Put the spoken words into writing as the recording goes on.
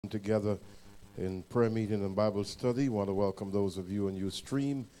together in prayer meeting and Bible study. Want to welcome those of you on your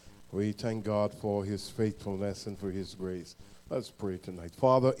stream. We thank God for his faithfulness and for his grace. Let's pray tonight.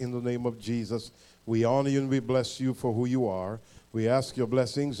 Father, in the name of Jesus, we honor you and we bless you for who you are. We ask your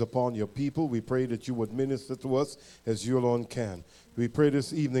blessings upon your people. We pray that you would minister to us as you alone can. We pray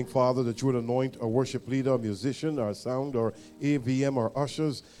this evening, Father, that you would anoint our worship leader, our musician, our sound, our AVM, our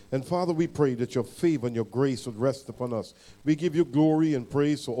ushers. And Father, we pray that your favor and your grace would rest upon us. We give you glory and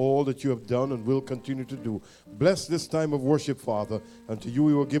praise for all that you have done and will continue to do. Bless this time of worship, Father, and to you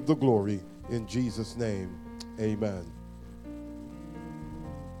we will give the glory. In Jesus' name, amen.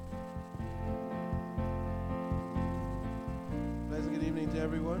 Pleasant good evening to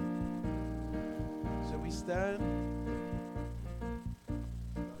everyone. Shall we stand?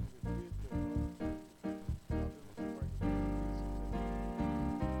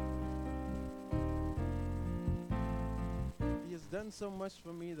 He has done so much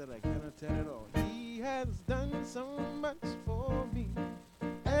for me that I cannot tell it all. He has done so much for me,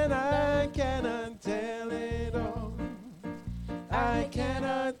 and I cannot tell it all. I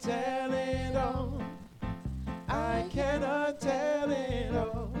cannot tell it all. I cannot tell it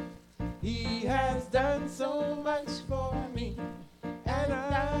all. He has done so much for me, and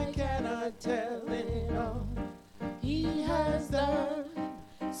I cannot tell it all. He has done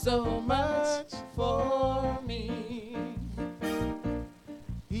so much for me.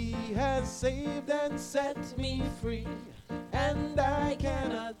 He has saved and set me free, and I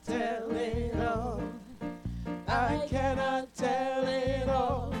cannot tell it all. I cannot tell it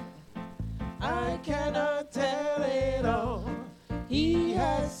all. I cannot tell it all. He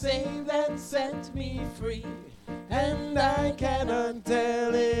has saved and set me free, and I cannot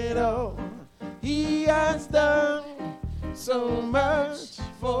tell it all. He has done so much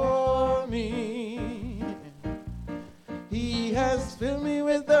for me. He has filled me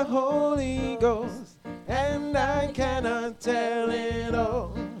with the Holy Ghost, and I cannot tell it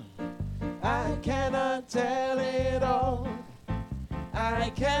all. I cannot tell it all.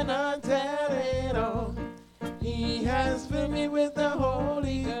 I cannot tell it all. He has filled me with the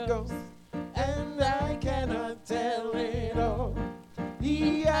Holy Ghost, and I cannot tell it all.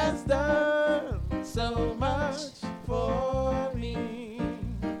 He has done so much for me.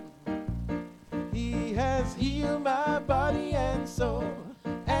 He has healed my body and soul,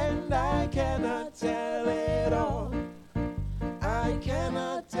 and I cannot tell it all. I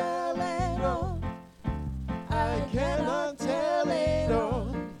cannot tell it all. I cannot tell it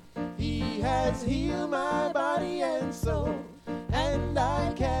all. He has healed my body and soul, and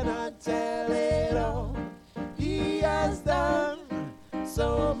I cannot tell it all. He has done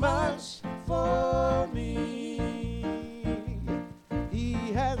so much for me. He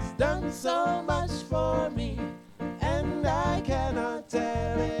has done so much for me, and I cannot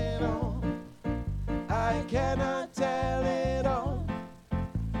tell it all. I cannot tell it all.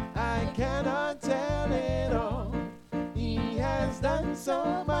 I cannot tell it all. He has done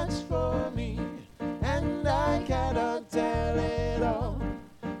so much for me, and I cannot tell it all.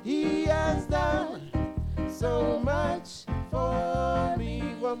 He has done so much for me.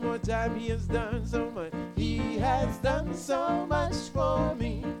 One more time, he has done so much. He has done so much for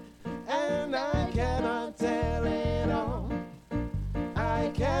me, and I cannot tell it all. I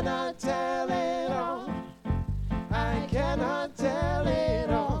cannot tell it all. I cannot tell it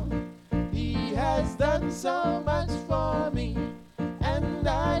all. He has done so much for me, and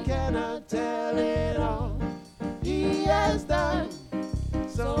I cannot tell it all. He has done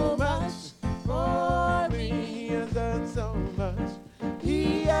so much for me. He has done so much.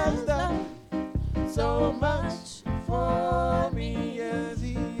 He has done so much for me. Yes,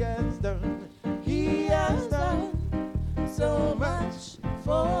 he has done. He has done so much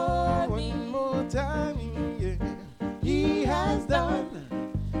for me. One more time, yeah. He has done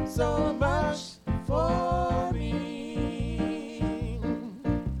so much for me.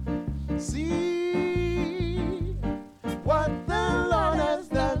 See what the Lord has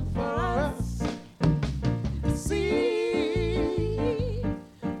done for us. See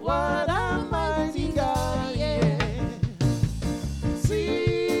what a mighty God, yeah.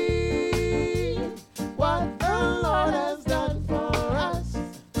 See what the Lord has done for us.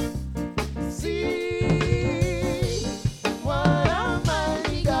 See what a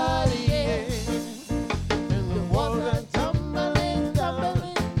mighty God, yeah.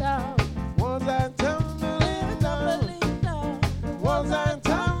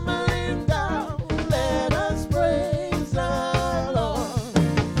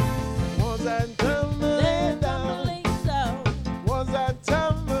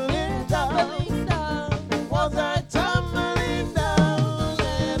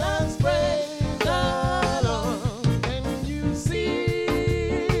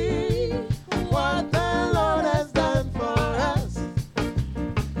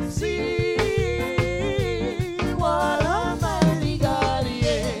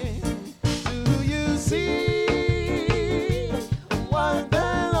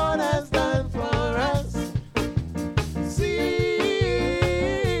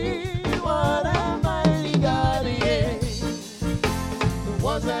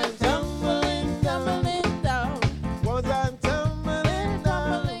 Was I tumbling, tumbling down? Was I tumbling,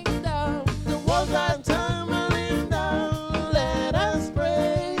 tumbling down? Was I tumbling down? Let us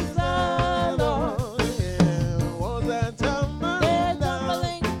praise the Lord. Yeah. Was I tumbling down?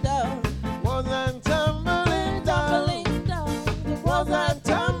 Was I tumbling down? Was I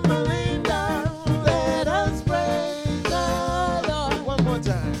tumbling down? Let us praise the Lord. One more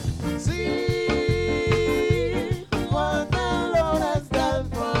time. See what the Lord has done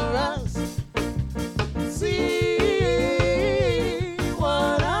for us. See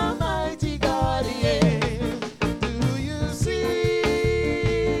what a mighty God He is. Do you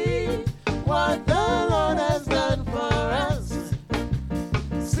see what the Lord has done for us?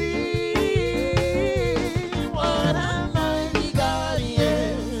 See what a mighty God He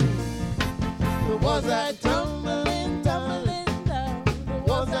is. Was I tumbling, tumbling down?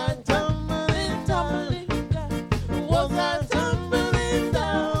 Was I tumbling, tumbling down? Was I tumbling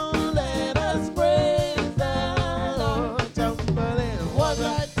down? Let us praise the Lord. Tumbling. Was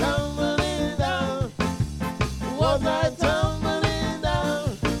I tumbling down? Was I tumbling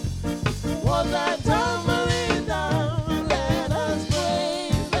down? Was I tumbling down? Let us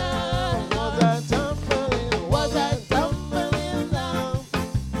praise the Lord. Was I tumbling? Was I tumbling down?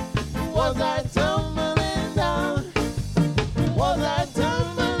 Was I tumbling down? Was I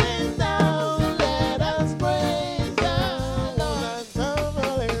tumbling down? Let us praise the Lord.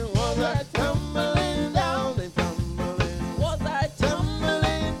 Was I tumbling down? Was I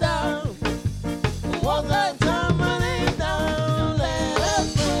tumbling down? Was I tumbling down? Let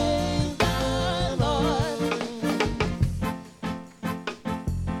us praise the Lord.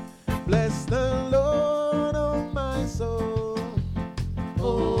 Bless the Lord, oh my soul.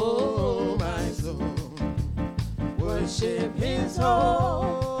 Oh, my soul, worship His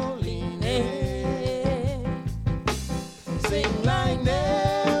holy name. Sing like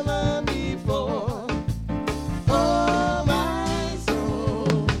never before. Oh, my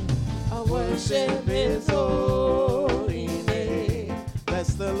soul, I worship His holy name.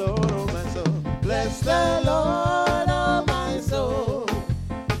 Bless the Lord, oh my soul. Bless the Lord, oh my soul.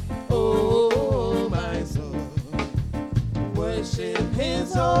 Oh, my soul, worship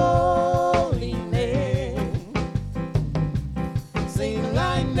His holy name. Sing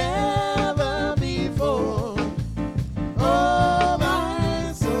like never before. Oh,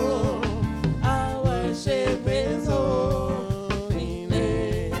 my soul, I worship His holy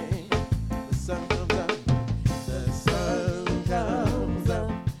name. The sun comes up, the sun comes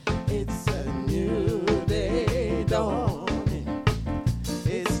up. It's a new day dawning.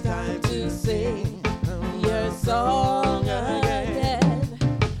 It's time to sing your song again.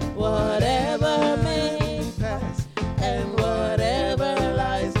 Whatever may pass and whatever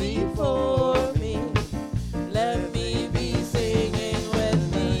lies before me, let me be singing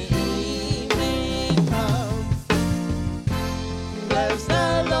when the evening comes. Bless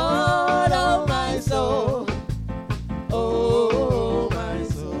the Lord, oh my soul. Oh, my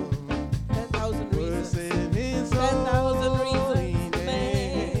soul. 10,000 reasons. 10,000 reasons.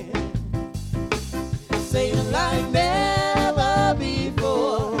 Man. Sing like never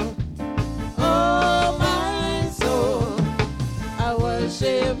before. Oh, my soul, I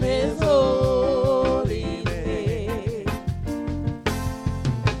worship His holy name.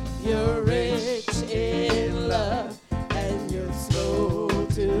 You're rich in love and you're slow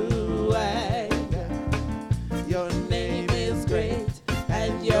to anger. Your name is great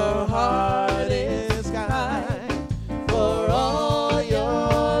and your heart is kind. For all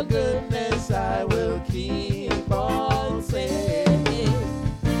your goodness, I will keep on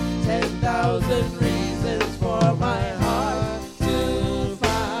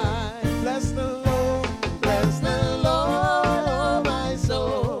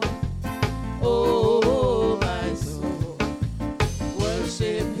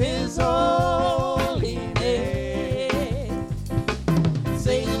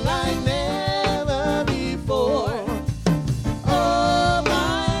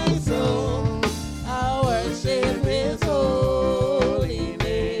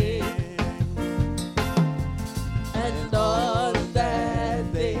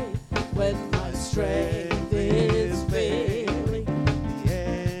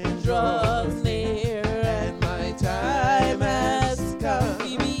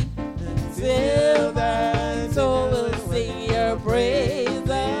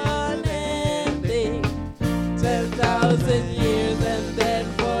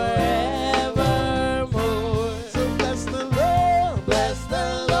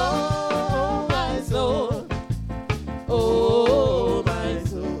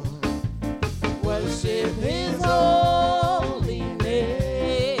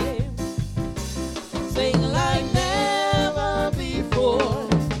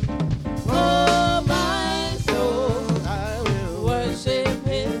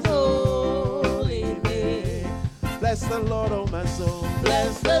soul.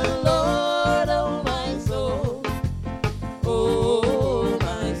 Bless the Lord, oh my soul. Oh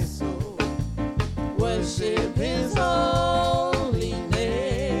my soul. Worship his holy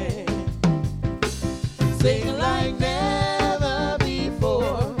name. Sing like never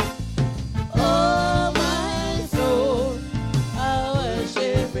before. Oh my soul, I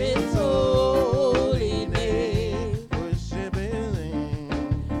worship his holy name. Worship his name.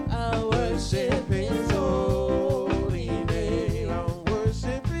 I worship his holy name. I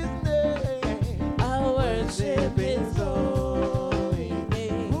worship his name. I worship his holy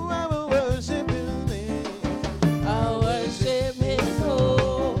name. Oh, I will worship his name. I worship his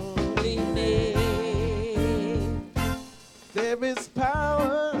holy name. There is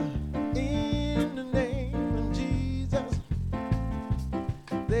power in the name of Jesus.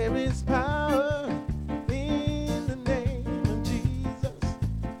 There is power in the name of Jesus.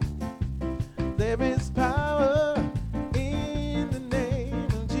 There is power in the name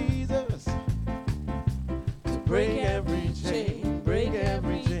of Jesus. To break every chain, break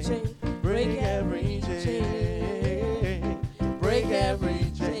every chain, break every chain, break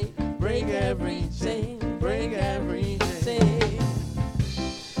every chain, break every chain, break every chain.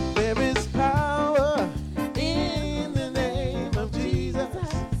 There is power in the name of Jesus.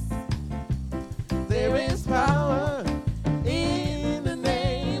 There is power in the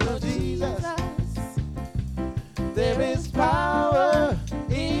name of Jesus. There is power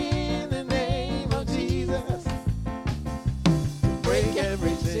in the name of Jesus. Break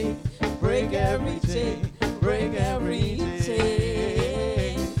every chain, break every chain, break every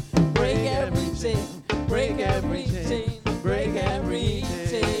chain, break every chain, break every chain, break every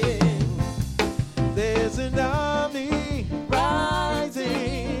chain. There's an army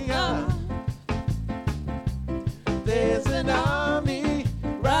rising up. There's an army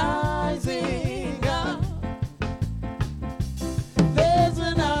rising up. There's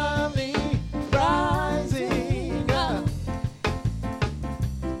an army rising up.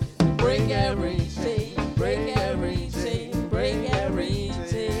 Break every chain, break every chain, break every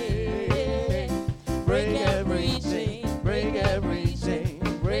chain, break every chain, break every chain,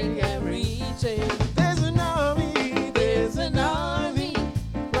 break every chain. There's an army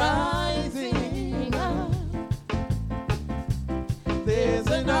rising up. There's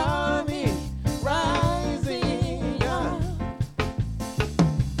an army rising up.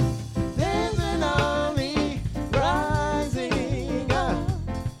 There's an army rising up.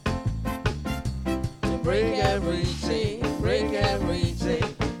 To break every chain, break every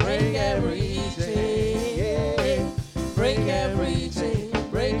chain, break every chain, break every chain,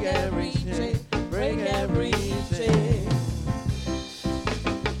 break every chain, break every chain.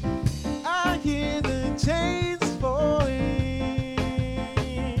 I hear the chains falling.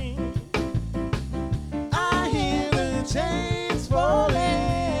 I hear the chains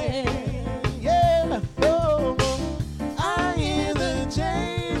falling. Yeah. Oh, I hear the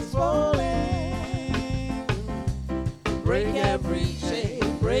chains falling. Break every chain,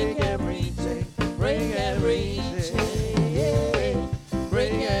 break every chain, break every chain,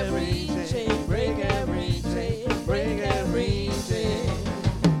 break every chain, break every chain, break every chain.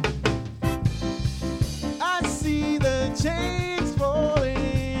 I see the chains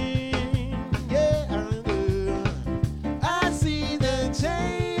falling. Yeah, I do. I see the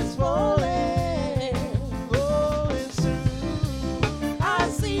chains falling. Oh, it's true. I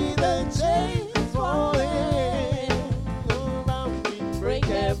see the chains falling. Oh, mountain. Break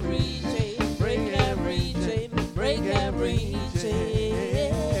every chain, break every chain, break every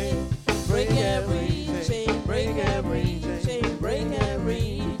chain, break every chain, break every chain, break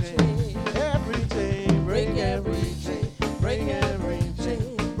every chain, every chain, break every chain, break every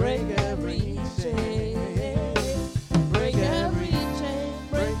chain, break every chain, break every chain,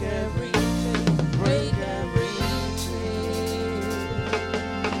 break every chain, break every chain.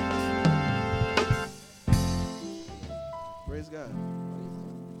 Praise God.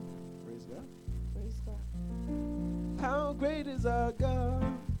 Praise God. Praise God. How great is our God?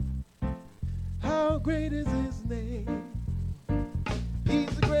 How great is his name?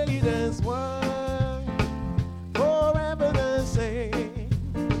 He's the greatest one, forever the same.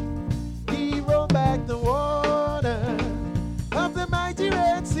 He rolled back the water of the mighty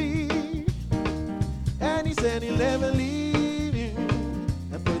Red Sea, and he said he'll never leave you,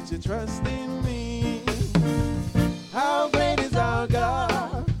 and put your trust in me. How great is our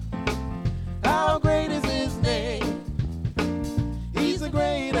God? How great is his name? He's the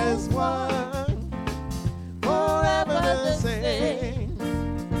greatest one, forever the same.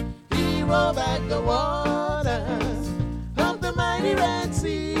 He rolled back the waters of the mighty Red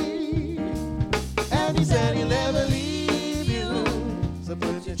Sea, and he said he'll never leave you,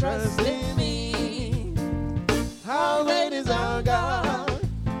 Put your trust in me. How great is our God?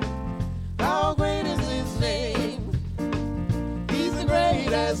 How great is his name? He's the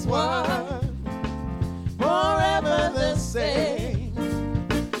greatest one, forever the same.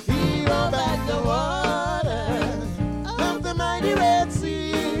 He rolled back the waters of the mighty Red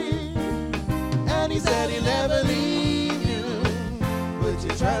Sea, and he said he'll never leave you. Put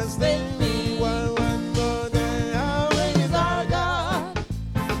your trust in me. One more day. How great is our God?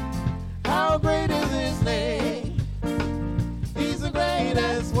 How great is his name? He's the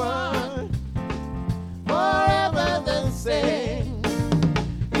greatest one, forever the same.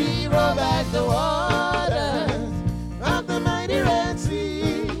 He rolled back the waters of the mighty Red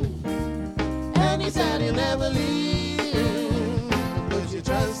Sea, and he said he'll never leave you. Put your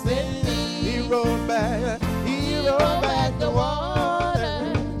trust in me. He rolled back the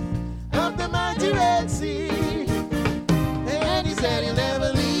waters of the mighty Red Sea, and he said he'll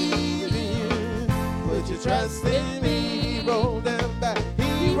never leave you. Put your trust in me.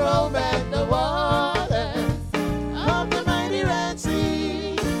 He rolled back the waters of the mighty Red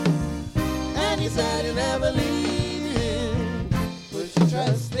Sea, and he said he'll never leave you. Put your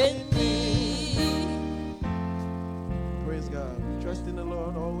trust in me. Praise God. Trust in the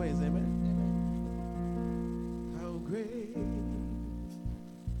Lord always. Amen. How great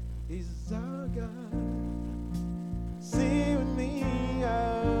is our God? Sing with me.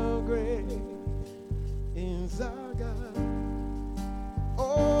 How great is our God?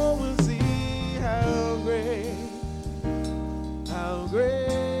 Oh, we'll see how great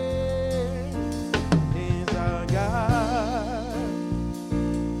is our God.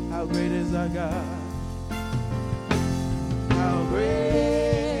 How great is our God? How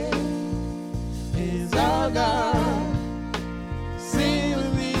great is our God? Sing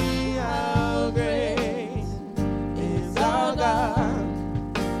with me, how great is our God?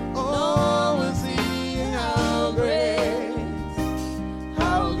 Oh, we'll see how great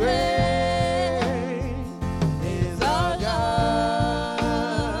is our God.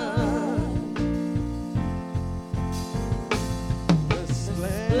 The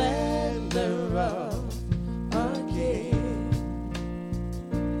splendor of our King,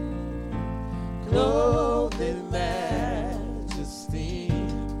 clothed in majesty.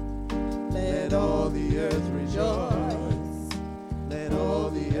 Let all the earth rejoice. Let all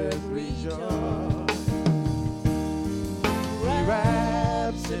the earth rejoice. He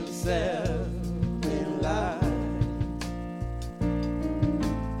wraps himself in light,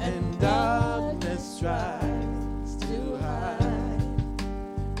 and darkness tries to hide.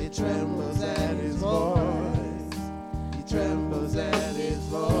 It trembles at his voice. He trembles at his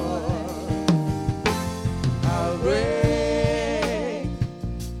voice. How great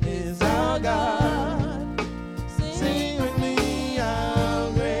is our God? Sing with me,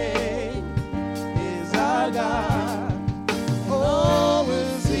 how great is our God? Oh,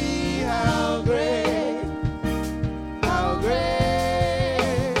 we'll see how great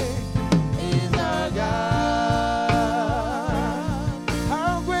is our God.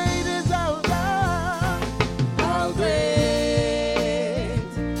 How great is our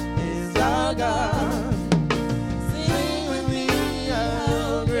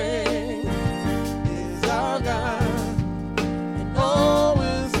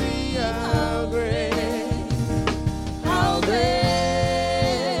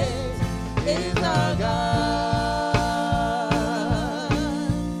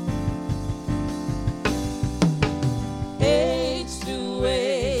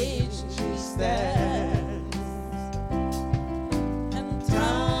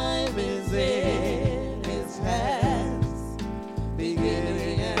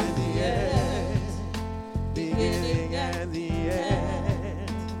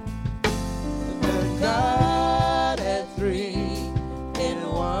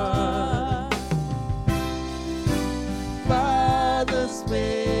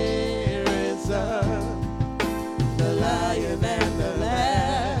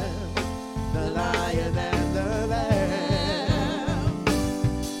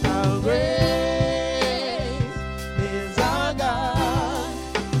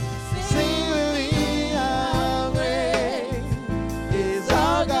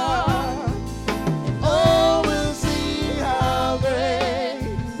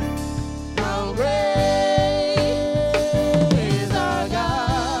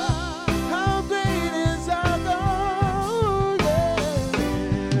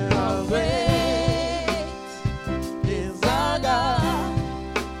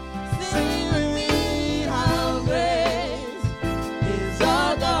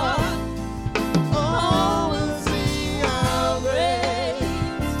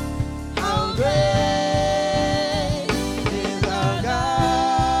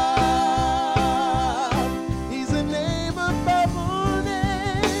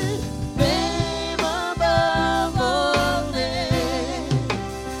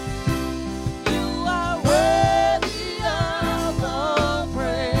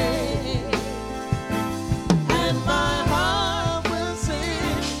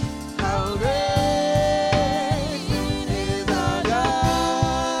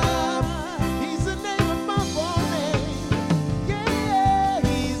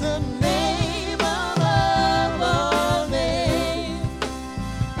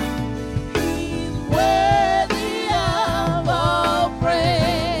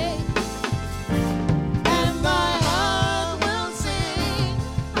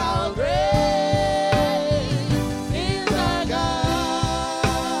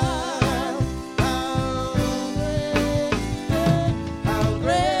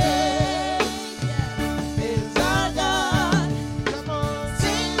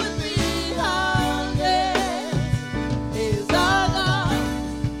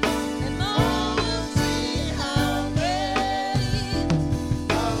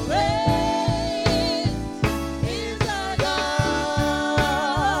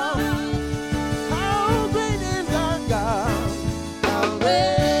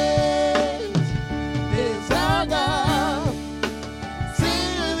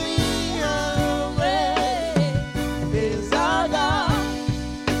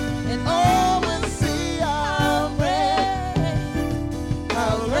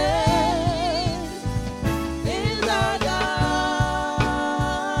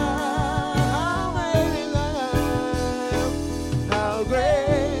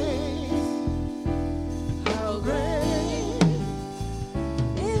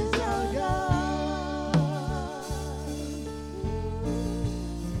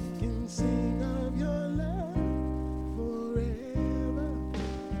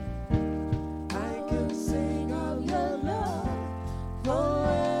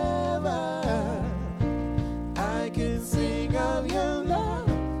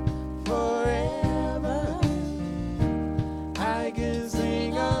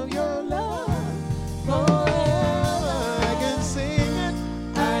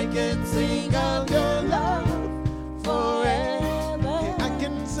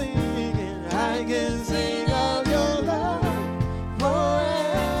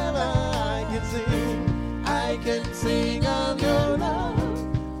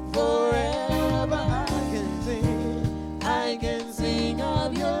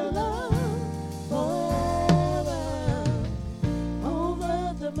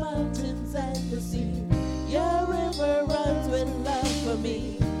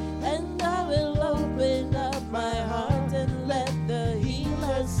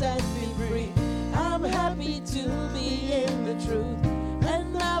has set me free. I'm happy to be in the truth,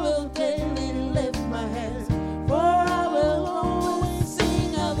 and I will daily lift my hands, for I will always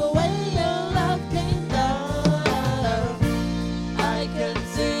sing of the way your love came down. I can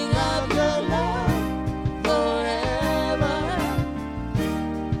sing of your love forever.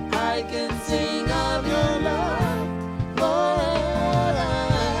 I can sing of your love forever.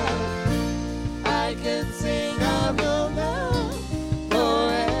 I can sing of your love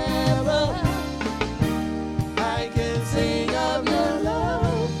forever. I can sing of your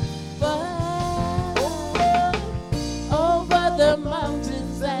love forever. Over the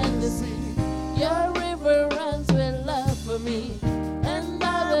mountains and the sea, your river runs with love for me. And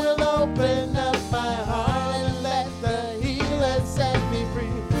I will open up my heart and let the healer set me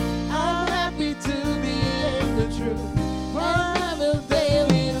free. I'm happy to be in the truth, for I will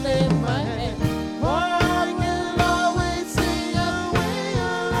daily lift my hand, for I can always sing of when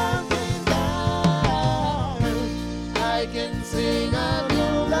your love came down. I can sing of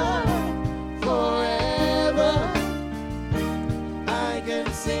your love forever. I can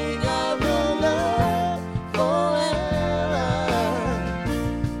sing of your love forever.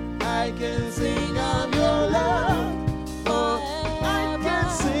 I can sing of your love forever. I can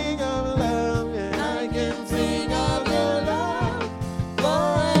sing of love, yeah. I can sing of your love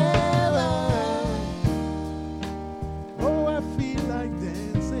forever. Oh, I feel like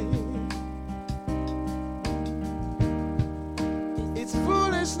dancing. It's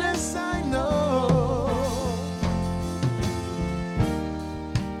foolishness, I know.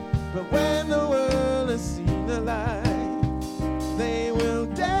 But when the world has seen the light, they will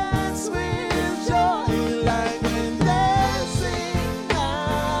dance with joy like when dancing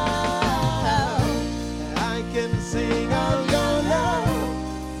now. I can sing of your love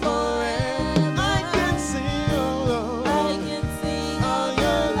forever. I can sing, oh Lord. I can sing of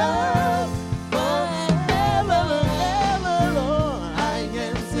your love forever, forever, Lord. I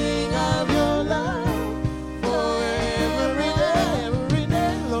can sing of your love forever, every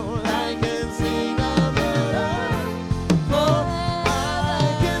day, Lord. I can sing of your love forever. I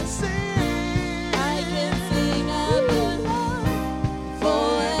can sing of your love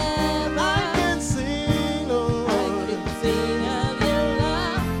forever. I can sing, Lord. I can sing of your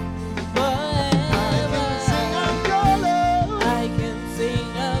love forever. I can sing of your love. I can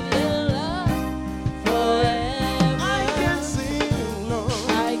sing of your love forever. I can sing, Lord.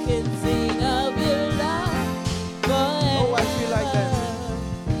 I can sing of your love forever. Oh, I feel like dancing.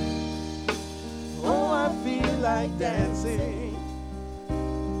 Oh, I feel like dancing.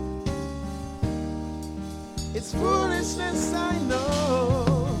 It's foolishness, I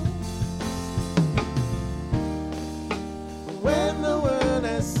know. When the world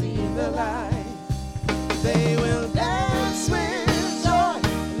has seen the light, they will dance with joy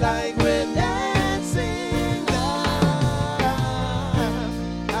like we're dancing now.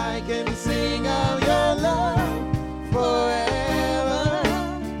 I can sing of your love forever.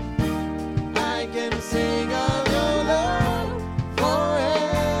 I can sing of your love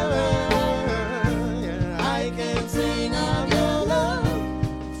forever. Yeah, I can sing of your love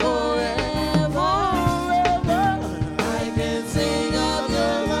forever. I can sing of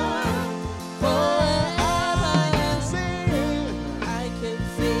your love forever. I can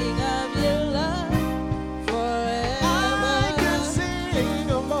sing of your love forever. I can sing,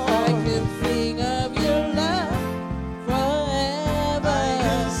 oh Lord. I can sing of your love forever.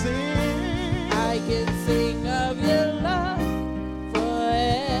 I can sing of your love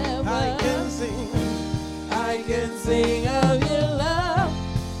forever. I can sing of your love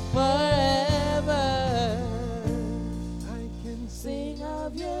forever. I can sing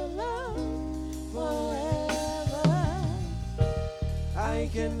of your love forever. I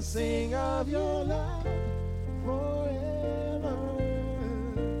can sing of your love forever.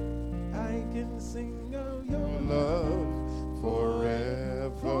 I can sing of your Love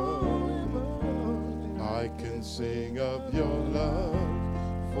forever. forever. I can sing of your love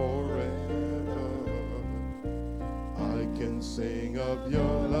forever. I can sing of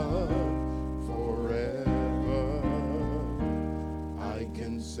your love forever. I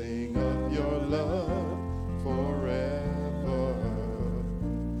can sing of your love forever.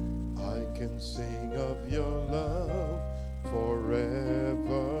 I can sing of your love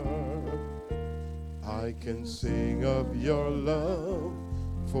forever. I can sing of your love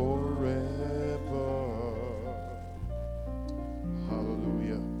forever.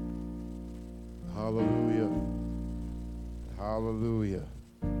 Hallelujah. Hallelujah. Hallelujah.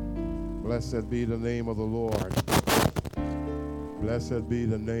 Blessed be the name of the Lord. Blessed be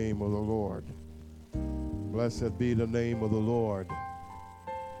the name of the Lord. Blessed be the name of the Lord.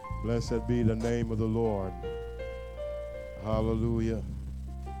 Blessed be the name of the Lord. Hallelujah.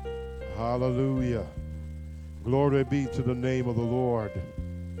 Hallelujah. Glory be to the name of the Lord.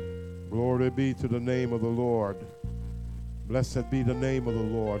 Glory be to the name of the Lord. Blessed be the name of the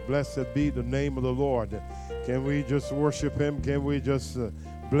Lord. Blessed be the name of the Lord. Can we just worship him? Can we just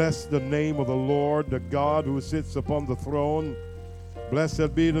bless the name of the Lord, the God who sits upon the throne?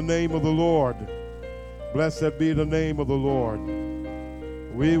 Blessed be the name of the Lord. Blessed be the name of the Lord.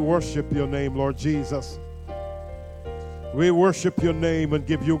 We worship your name, Lord Jesus. We worship your name and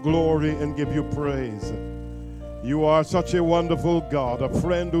give you glory and give you praise. You are such a wonderful God, a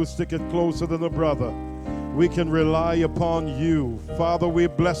friend who sticketh closer than a brother. We can rely upon you. Father, we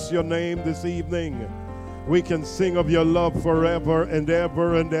bless your name this evening. We can sing of your love forever and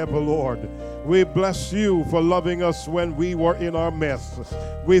ever and ever, Lord. We bless you for loving us when we were in our mess.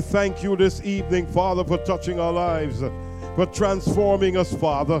 We thank you this evening, Father, for touching our lives, for transforming us,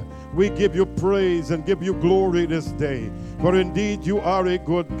 Father. We give you praise and give you glory this day. For indeed you are a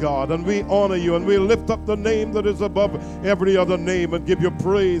good God, and we honor you, and we lift up the name that is above every other name and give you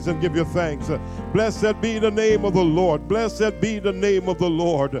praise and give you thanks. Blessed be the name of the Lord. Blessed be the name of the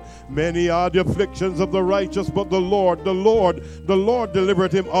Lord. Many are the afflictions of the righteous, but the Lord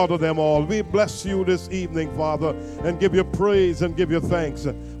delivered him out of them all. We bless you this evening, Father, and give you praise and give you thanks.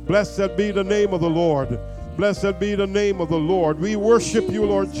 Blessed be the name of the Lord. Blessed be the name of the Lord. We worship you,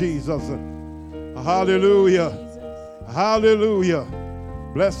 Lord Jesus. Hallelujah. Hallelujah.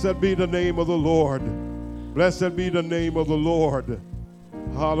 Blessed be the name of the Lord. Blessed be the name of the Lord.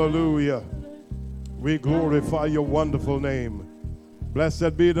 Hallelujah. We glorify your wonderful name.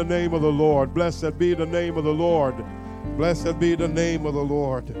 Blessed be the name of the Lord. Blessed be the name of the Lord. Blessed be the name of the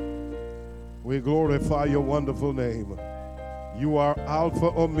Lord. We glorify your wonderful name. You are Alpha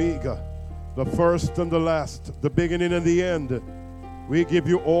Omega, the first and the last, the beginning and the end. We give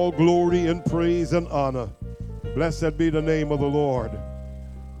you all glory and praise and honor. Blessed be the name of the Lord.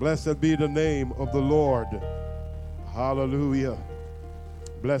 Blessed be the name of the Lord. Hallelujah.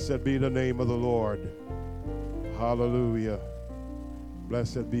 Blessed be the name of the Lord. Hallelujah.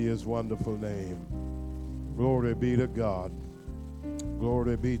 Blessed be his wonderful name. Glory be to God.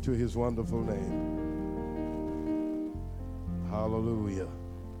 Glory be to his wonderful name. Hallelujah.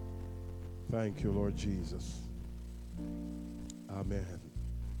 Thank you, Lord Jesus. Amen.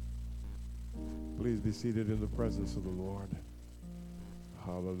 Please be seated in the presence of the Lord.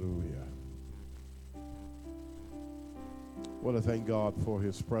 Hallelujah. I want to thank God for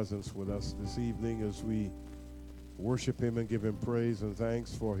his presence with us this evening as we worship him and give him praise and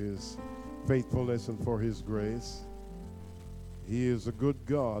thanks for his faithfulness and for his grace. He is a good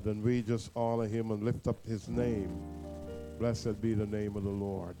God, and we just honor him and lift up his name. Blessed be the name of the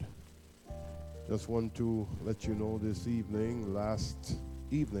Lord. Just want to let you know this evening, last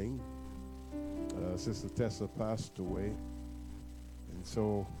evening, Sister Tessa passed away. And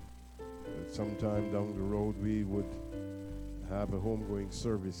so sometime down the road we would have a homegoing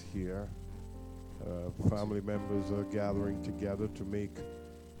service here. Family members are gathering together to make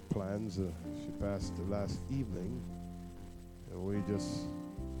plans. She passed last evening. And we just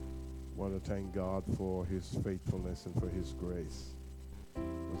want to thank God for his faithfulness and for his grace.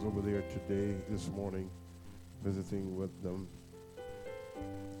 I was over there this morning, visiting with them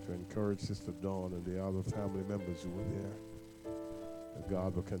to encourage Sister Dawn and the other family members who were there. That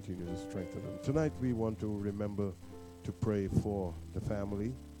God will continue to strengthen them. Tonight we want to remember to pray for the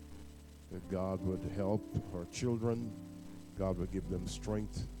family, that God would help her children. God would give them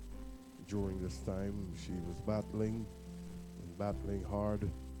strength during this time. She was battling hard.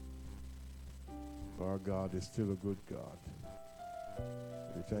 Our God is still a good God.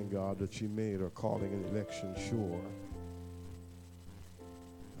 We thank God that she made her calling and election sure.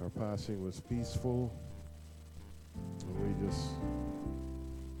 Her passing was peaceful. And we just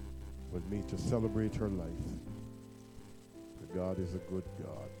would meet to celebrate her life. But God is a good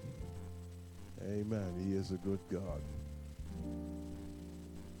God. Amen. He is a good God.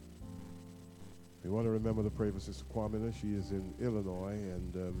 We want to remember the prayer for Sister Kwamina. She is in Illinois,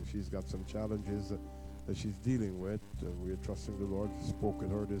 and she's got some challenges that she's dealing with. We're trusting the Lord. Spoke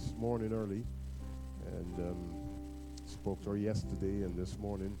with her this morning early, and spoke to her yesterday and this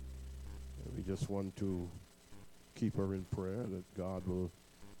morning. And we just want to keep her in prayer, that God will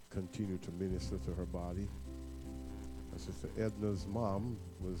continue to minister to her body. Sister Edna's mom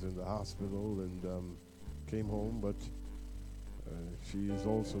was in the hospital and came home, but she is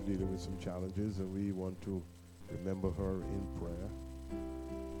also dealing with some challenges, and we want to remember her in prayer.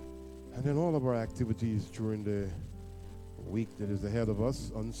 And in all of our activities during the week that is ahead of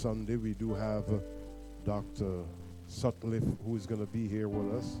us, on Sunday we do have Dr. Sutcliffe, who is going to be here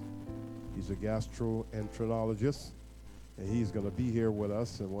with us. He's a gastroenterologist, and he's going to be here with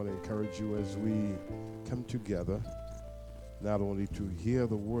us. And I want to encourage you as we come together, not only to hear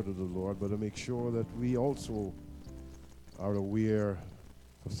the word of the Lord, but to make sure that we also are aware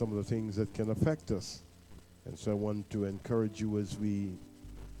of some of the things that can affect us. And so I want to encourage you as we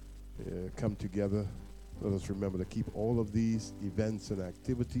come together. Let us remember to keep all of these events and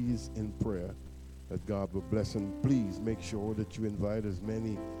activities in prayer, that God will bless. And please make sure that you invite as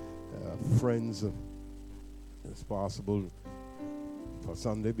many friends as possible for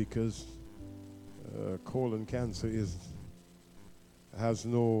Sunday, because colon cancer has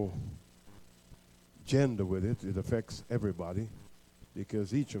no gender with it. It affects everybody,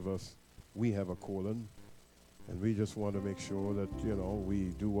 because each of us, we have a colon, and we just want to make sure that, we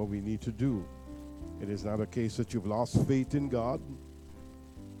do what we need to do. It is not a case that you've lost faith in God.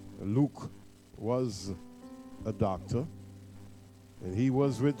 Luke was a doctor, and he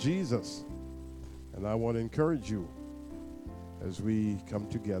was with Jesus. And I want to encourage you as we come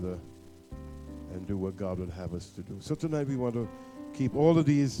together and do what God would have us to do. So tonight we want to keep all of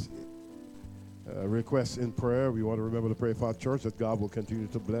these requests in prayer. We want to remember to pray for our church, that God will continue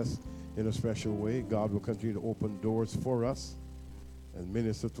to bless in a special way. God will continue to open doors for us and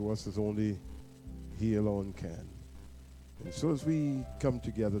minister to us as only He alone can. And so as we come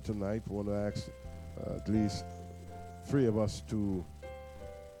together tonight, we want to ask at least 3 of us to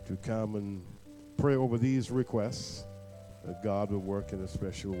come and pray over these requests, that God will work in a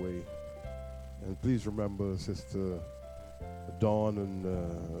special way. And please remember Sister Dawn and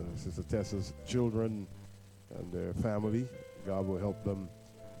Sister Tessa's children and their family. God will help them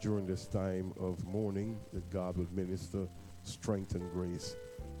during this time of mourning, that God will minister strength and grace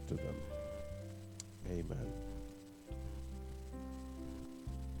to them. Amen.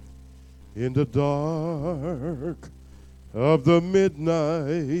 In the dark of the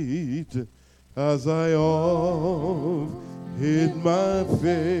midnight, as I oft hid my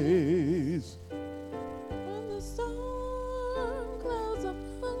face, when the storm clouds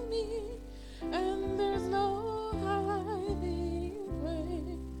upon me and there's no hiding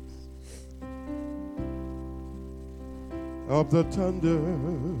place, of the thunder,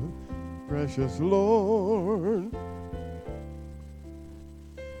 precious Lord,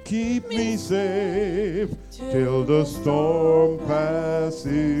 keep me safe till the storm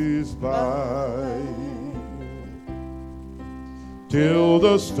passes by. Till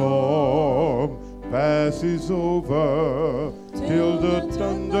the storm passes over, till the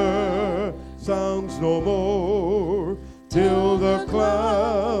thunder sounds no more, till the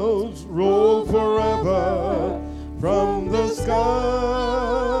clouds roll forever from the sky.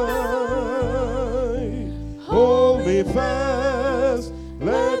 Hold me fast,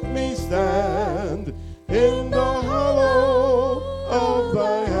 let me stand in the hollow of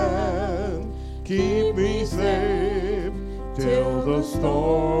thy hand. Keep me safe till the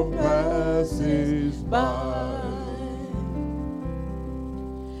storm passes by.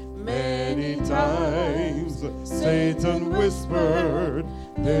 Many times Satan whispered,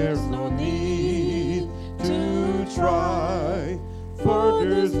 there's no need to try, for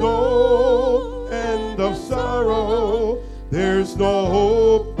there's no end of sorrow, there's no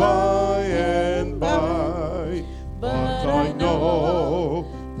hope by and by. But I know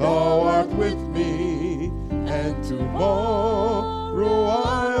thou art with me, and tomorrow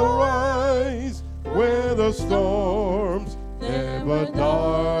I'll rise, where the storms never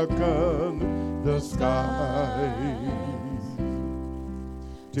darken the skies.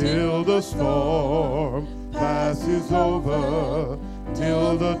 Till the storm passes over,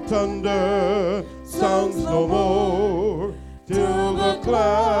 till the thunder sounds no more, till the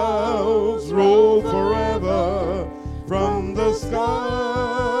clouds roll forever from the sky.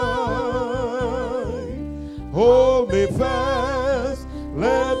 Hold me fast,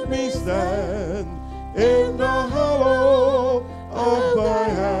 let me stand in the hollow of thy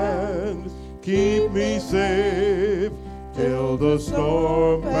hand. Keep me safe till the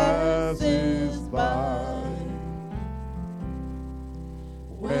storm passes by.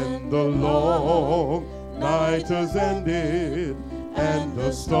 When the long night has ended and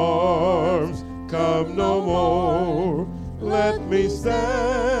the storms come no more, let me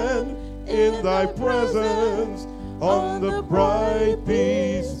stand in thy presence on the bright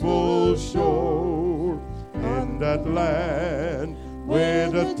peaceful shore, in that land where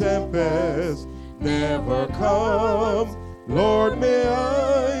the tempest never comes. Lord, may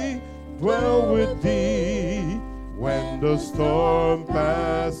I dwell with thee when the storm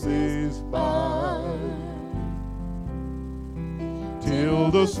passes by. Till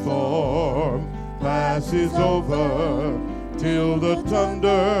the storm passes over, till the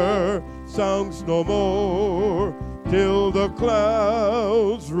thunder sounds no more, till the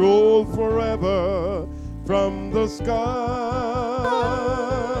clouds roll forever from the sky.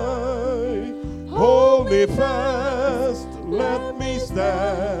 Hold me fast, let me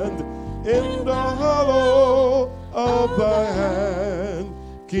stand in the hollow of thy hand.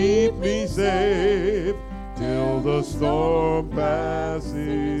 Keep me safe till the storm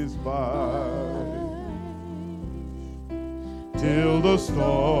passes by. Till the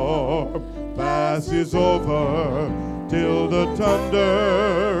storm passes over, till the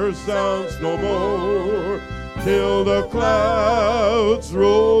thunder sounds no more, till the clouds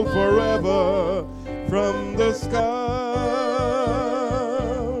roll forever from the sky.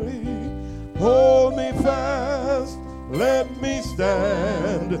 Hold me fast, let me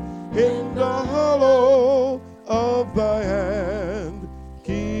stand in the hollow of thy hand.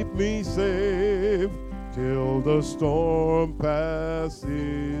 Keep me safe till the storm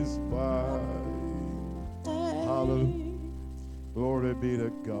passes by. Hallelujah. Glory be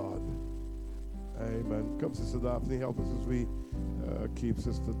to God. Amen. Come, Sister Daphne, help us as we keep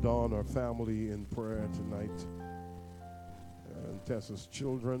Sister Dawn, our family, in prayer tonight. And Tessa's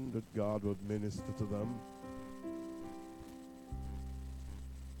children, that God would minister to them.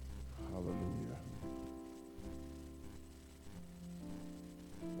 Hallelujah.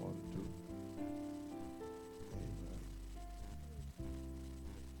 1, 2. Amen.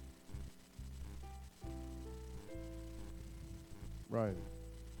 Right.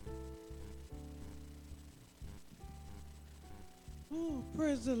 Oh,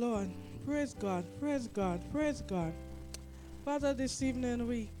 praise the Lord. Praise God. Praise God. Praise God. Father, this evening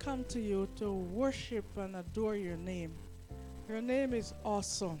we come to you to worship and adore your name. Your name is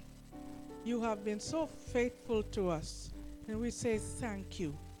awesome. You have been so faithful to us, and we say thank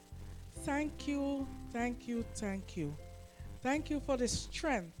you. Thank you, thank you, thank you. Thank you for the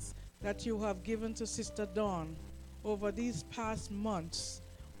strength that you have given to Sister Dawn over these past months.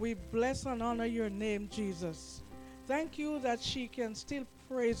 We bless and honor your name, Jesus. Thank you that she can still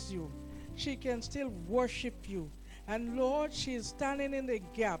praise you. She can still worship you. And Lord, she is standing in the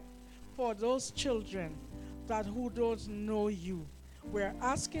gap for those children that who don't know you. We're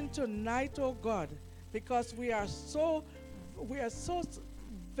asking tonight, oh God, because we are so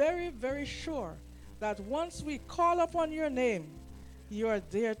very, very sure that once we call upon your name, you are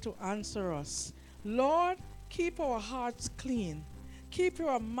there to answer us. Lord, keep our hearts clean. Keep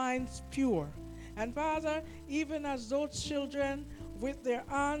our minds pure. And Father, even as those children with their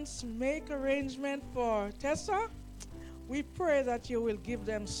aunts make arrangement for Tessa, we pray that you will give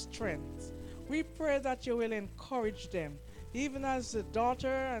them strength. We pray that you will encourage them. Even as the daughter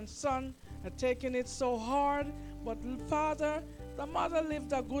and son are taking it so hard, but Father, the mother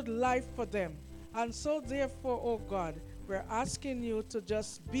lived a good life for them. And so therefore, oh God, we're asking you to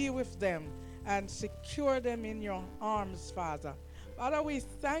just be with them and secure them in your arms, Father. Father, we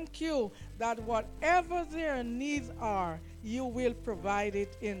thank you that whatever their needs are, you will provide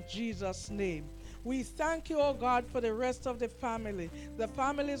it in Jesus' name. We thank you, oh God, for the rest of the family, the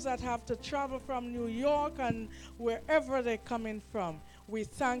families that have to travel from New York and wherever they're coming from. We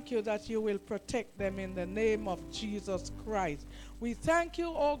thank you that you will protect them in the name of Jesus Christ. We thank you,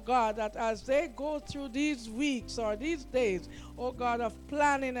 oh God, that as they go through these weeks or these days, oh God, of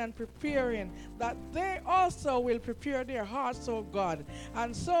planning and preparing, that they also will prepare their hearts, oh God.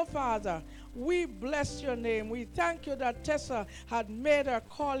 And so, Father, we bless your name. We thank you that Tessa had made her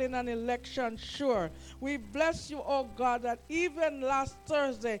calling and election sure. We bless you, oh God, that even last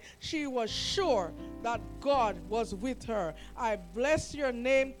Thursday she was sure that God was with her. I bless your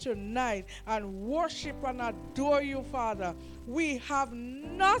name tonight and worship and adore you, Father. We have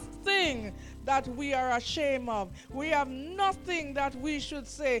nothing that we are ashamed of. We have nothing that we should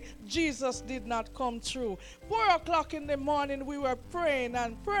say Jesus did not come through. 4 o'clock in the morning we were praying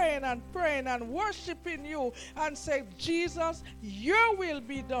and praying and praying and worshiping you and say, Jesus, your will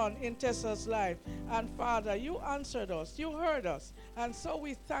be done in Tessa's life. And Father, you answered us. You heard us. And so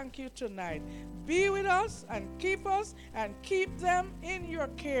we thank you tonight. Be with us and keep them in your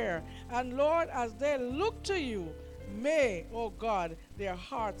care. And Lord, as they look to you, may, oh God, their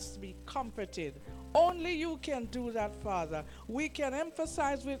hearts be comforted. Only you can do that, Father. We can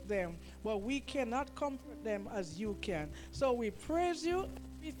emphasize with them, but we cannot comfort them as you can. So we praise you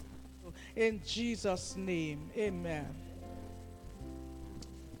in Jesus' name. Amen.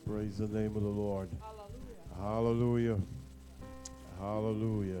 Praise the name of the Lord. Hallelujah. Hallelujah.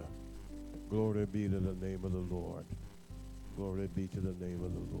 Hallelujah. Glory be to the name of the Lord. Glory be to the name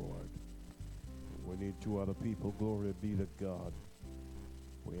of the Lord. We need 2 other people. Glory be to God.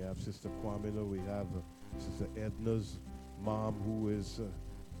 We have Sister Kwamina. We have Sister Edna's mom who is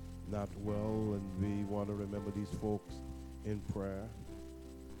not well, and we want to remember these folks in prayer.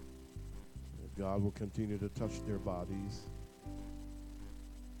 That God will continue to touch their bodies.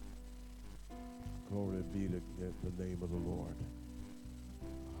 Glory be to the name of the Lord.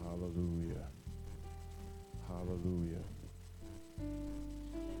 Hallelujah. Hallelujah.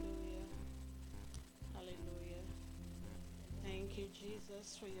 Hallelujah. Hallelujah. Thank you,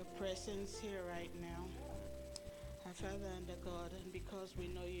 Jesus, for your presence here right now. Our Father and our God, and because we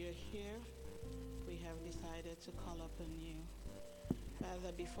know you're here, we have decided to call upon you.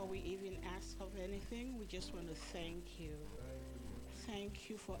 Father, before we even ask of anything, we just want to thank you. Thank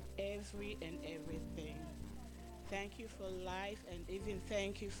you for every and everything. Thank you for life, and even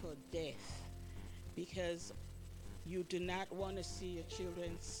thank you for death, because you do not want to see your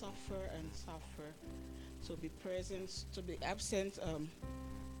children suffer and suffer. To be present, to be absent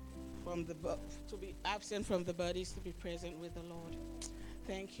to be absent from the bodies, to be present with the Lord.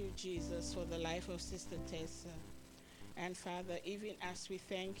 Thank you, Jesus, for the life of Sister Tessa. And Father, even as we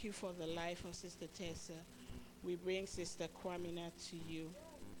thank you for the life of Sister Tessa, we bring Sister Kwamina to you.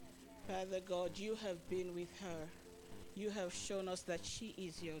 Father God, you have been with her. You have shown us that she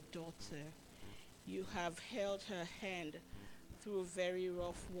is your daughter. You have held her hand through very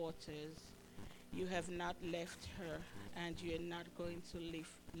rough waters. You have not left her, and you are not going to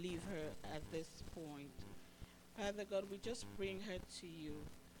leave her at this point. Father God, we just bring her to you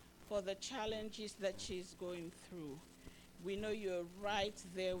for the challenges that she's going through. We know you're right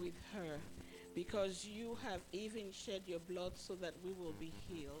there with her, because you have even shed your blood so that we will be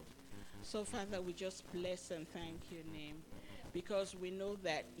healed. So Father, we just bless and thank your name, because we know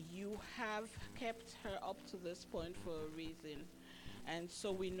that you have kept her up to this point for a reason. And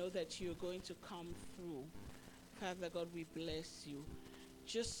so we know that you're going to come through. Father God, we bless you.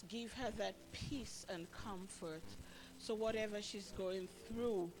 Just give her that peace and comfort. So whatever she's going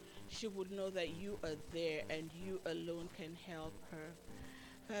through, she would know that you are there and you alone can help her.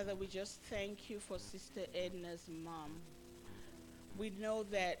 Father, we just thank you for Sister Edna's mom. We know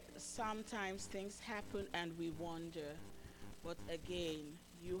that sometimes things happen and we wonder, but again,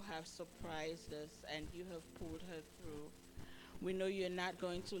 you have surprised us and you have pulled her through. We know you're not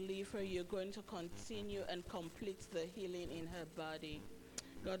going to leave her. You're going to continue and complete the healing in her body.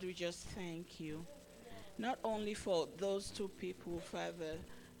 God, we just thank you. Not only for those two people, Father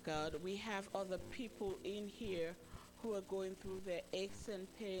God, we have other people in here who are going through their aches and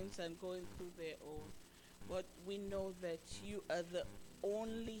pains and going through their own. But we know that you are the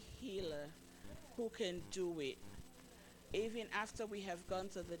only healer who can do it. Even after we have gone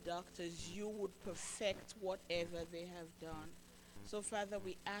to the doctors, you would perfect whatever they have done. So, Father,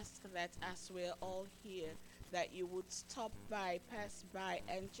 we ask that as we're all here, that you would stop by, pass by,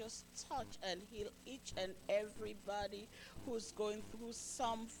 and just touch and heal each and everybody who's going through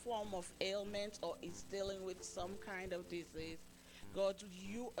some form of ailment or is dealing with some kind of disease. God,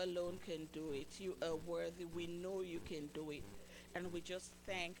 you alone can do it. You are worthy. We know you can do it. And we just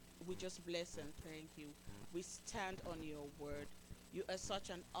bless and thank you. We stand on your word. You are such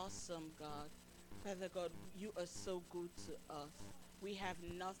an awesome God. Father God, you are so good to us. We have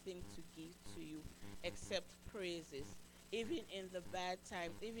nothing to give to you except praises. Even in the bad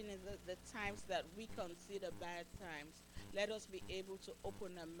times, even in the times that we consider bad times, let us be able to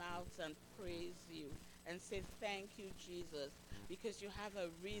open our mouths and praise you and say thank you, Jesus, because you have a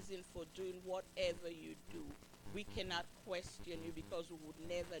reason for doing whatever you do. We cannot question you because we would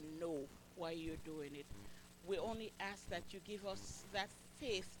never know why you're doing it. We only ask that you give us that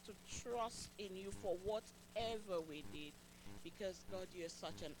faith to trust in you for whatever we did, because God, you're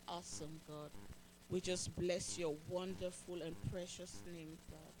such an awesome God. We just bless your wonderful and precious name,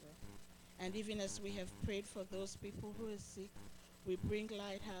 Father. And even as we have prayed for those people who are sick, we bring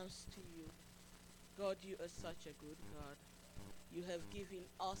Lighthouse to you. God, you are such a good God. You have given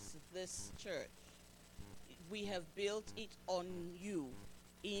us this church. We have built it on you,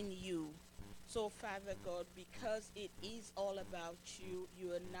 in you. So, Father God, because it is all about you,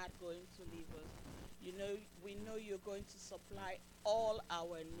 you are not going to leave us. You know, we know you're going to supply all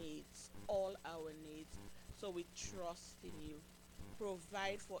our needs, all our needs. So we trust in you.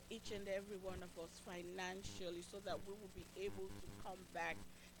 Provide for each and every one of us financially so that we will be able to come back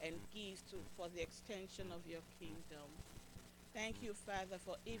and give for the extension of your kingdom. Thank you, Father,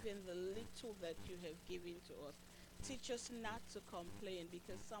 for even the little that you have given to us. Teach us not to complain,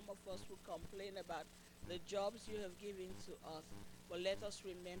 because some of us will complain about the jobs you have given to us. But let us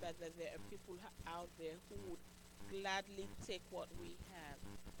remember that there are people out there who would gladly take what we have.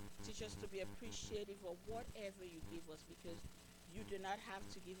 Teach us to be appreciative of whatever you give us, because You do not have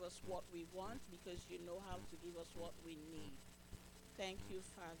to give us what we want because you know how to give us what we need. Thank you,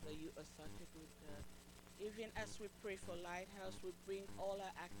 Father. You are such a good God. Even as we pray for Lighthouse, we bring all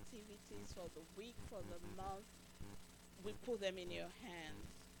our activities for the week, for the month, we put them in your hands.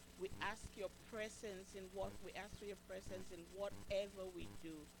 We ask your presence in what we ask for your presence in whatever we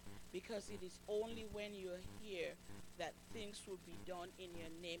do, because it is only when you're here that things will be done in your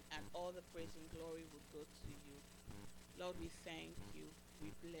name and all the praise and glory will go to you. Lord, we thank you.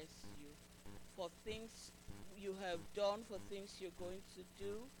 We bless you for things you have done, for things you're going to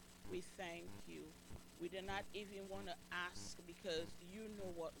do. We thank you. We do not even want to ask because you know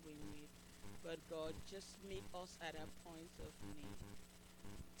what we need. But God, just meet us at our point of need.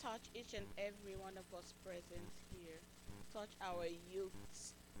 Touch each and every one of us present here. Touch our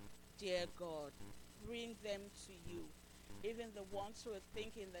youths, dear God. Bring them to you. Even the ones who are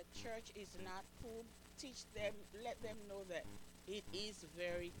thinking that church is not cool, teach them, let them know that it is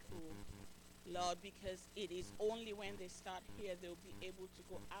very cool. Lord, because it is only when they start here they'll be able to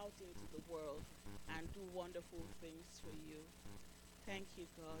go out into the world and do wonderful things for you. Thank you,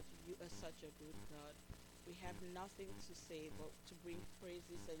 God. You are such a good God. We have nothing to say but to bring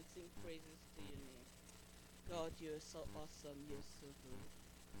praises and sing praises to your name. God, you're so awesome. You're so good.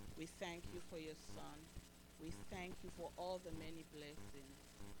 We thank you for your Son. We thank you for all the many blessings.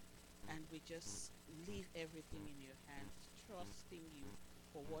 And we just leave everything in your hands, trusting you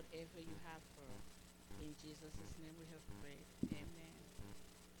for whatever you have for us. In Jesus' name we have prayed. Amen.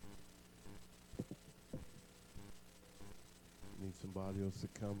 Need somebody else to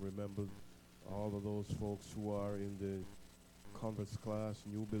come. Remember all of those folks who are in the converts class,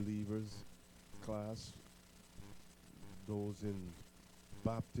 new believers class, those in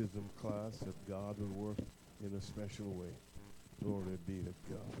baptism class, that God will work in a special way. Glory be to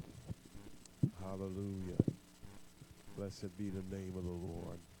God. Hallelujah. Blessed be the name of the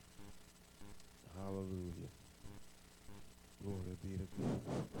Lord. Hallelujah. Glory be to God.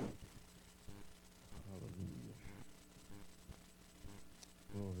 Hallelujah.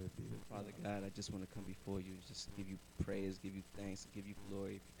 Glory be to God. Father God, I just want to come before you, just give you praise, give you thanks, give you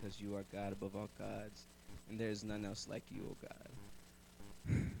glory, because you are God above all gods, and there is none else like you, O God.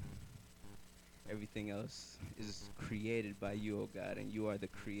 Everything else is created by you, O God, and you are the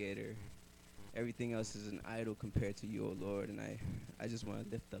creator. Everything else is an idol compared to you, O Lord, and I just want to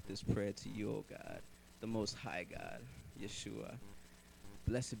lift up this prayer to you, O God, the Most High God, Yeshua.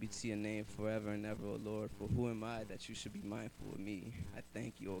 Blessed be to your name forever and ever, O Lord, for who am I that you should be mindful of me? I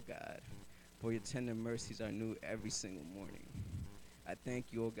thank you, O God, for your tender mercies are new every single morning. I thank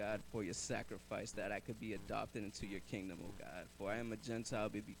you, O God, for your sacrifice that I could be adopted into your kingdom, O God, for I am a Gentile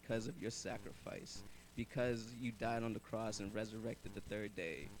because of your sacrifice, because you died on the cross and resurrected the third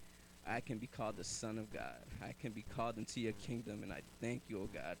day. I can be called the Son of God. I can be called into your kingdom, and I thank you, O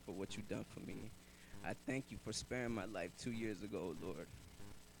God, for what you've done for me. I thank you for sparing my life 2 years ago, Lord.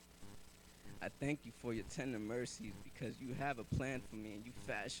 I thank you for your tender mercies, because you have a plan for me, and you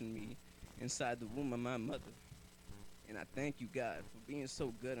fashioned me inside the womb of my mother. And I thank you, God, for being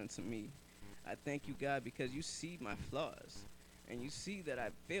so good unto me. I thank you, God, because you see my flaws, and you see that I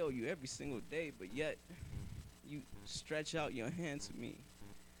fail you every single day, but yet you stretch out your hand to me.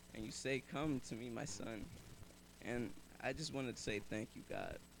 And you say, come to me, my son. And I just wanted to say thank you,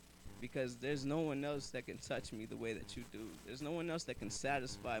 God, because there's no one else that can touch me the way that you do. There's no one else that can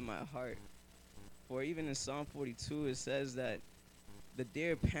satisfy my heart. For even in Psalm 42, it says that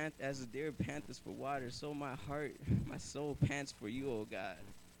as the deer panteth for water, so my heart, my soul pants for you, O God.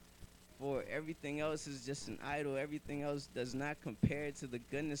 For everything else is just an idol. Everything else does not compare to the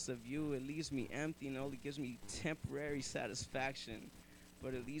goodness of you. It leaves me empty and only gives me temporary satisfaction.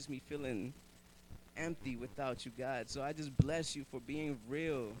 But it leaves me feeling empty without you, God. So I just bless you for being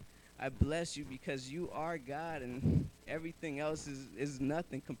real. I bless you because you are God, and everything else is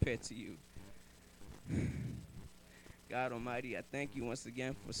nothing compared to you. God Almighty, I thank you once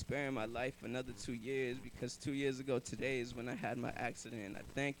again for sparing my life another 2 years, because 2 years ago today is when I had my accident. I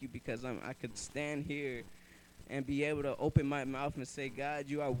thank you because I could stand here and be able to open my mouth and say, God,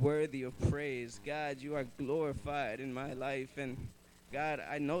 you are worthy of praise. God, you are glorified in my life. And God,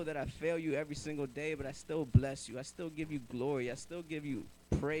 I know that I fail you every single day, but I still bless you. I still give you glory. I still give you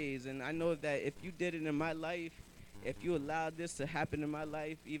praise. And I know that if you did it in my life, if you allowed this to happen in my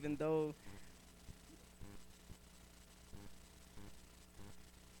life, even though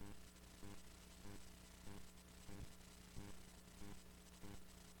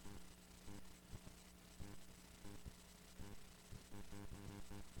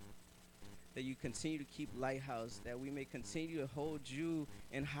that you continue to keep Lighthouse, that we may continue to hold you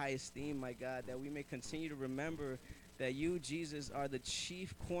in high esteem, my God, that we may continue to remember that you, Jesus, are the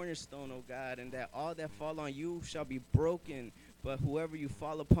chief cornerstone, O God, and that all that fall on you shall be broken, but whoever you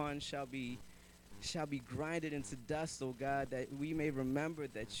fall upon shall be grinded into dust, O God, that we may remember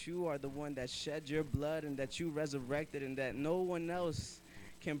that you are the one that shed your blood and that you resurrected, and that no one else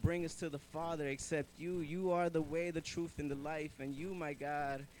can bring us to the Father except you. You are the way, the truth, and the life, and you, my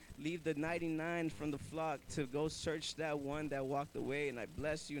God, leave the 99 from the flock to go search that one that walked away. And I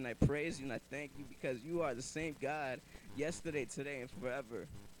bless you, and I praise you, and I thank you, because you are the same God yesterday, today, and forever.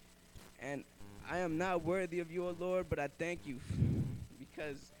 And I am not worthy of you, O Lord, but I thank you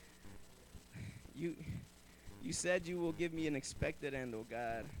because you said you will give me an expected end, oh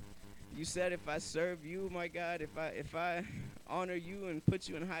God. You said if I serve you, my God, if I honor you and put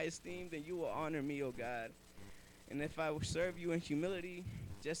you in high esteem, then you will honor me, oh God. And if I will serve you in humility,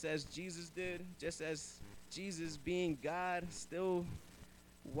 just as Jesus did, just as Jesus being God still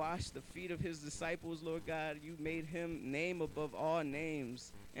washed the feet of his disciples, Lord God, you made him name above all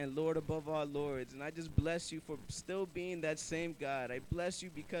names and Lord above all lords. And I just bless you for still being that same God. I bless you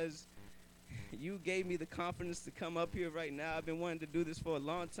because you gave me the confidence to come up here right now. I've been wanting to do this for a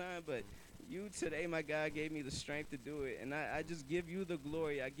long time, but you today, my God, gave me the strength to do it. And I just give you the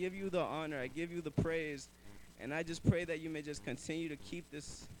glory. I give you the honor. I give you the praise. And I just pray that you may just continue to keep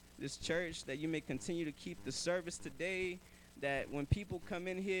this church, that you may continue to keep the service today, that when people come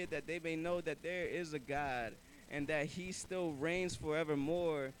in here, that they may know that there is a God and that he still reigns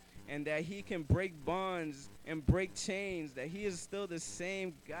forevermore, and that he can break bonds and break chains, that he is still the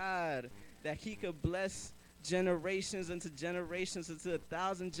same God, that he could bless generations into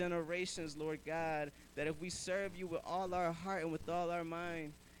 1,000 generations, Lord God, that if we serve you with all our heart and with all our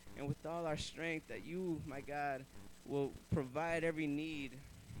mind and with all our strength, that you, my God, will provide every need.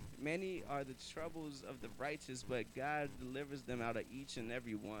 Many are the troubles of the righteous, but God delivers them out of each and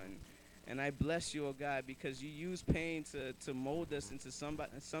every one. And I bless you, oh God, because you use pain to mold us into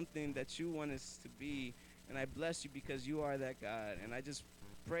something that you want us to be. And I bless you because you are that God. And I just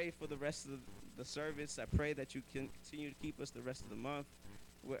pray for the rest of the service. I pray that you can continue to keep us the rest of the month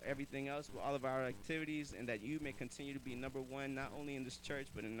with everything else, with all of our activities, and that you may continue to be number one, not only in this church,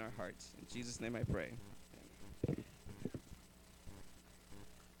 but in our hearts. In Jesus' name I pray.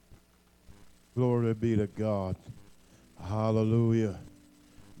 Glory be to God. Hallelujah.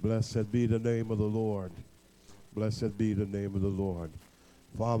 Blessed be the name of the Lord. Blessed be the name of the Lord.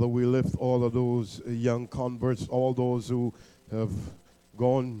 Father, we lift all of those young converts, all those who have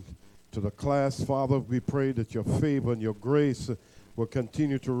gone to the class. Father, we pray that your favor and your grace will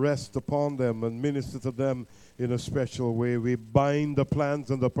continue to rest upon them and minister to them in a special way. We bind the plans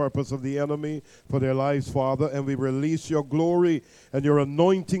and the purpose of the enemy for their lives, Father, and we release your glory and your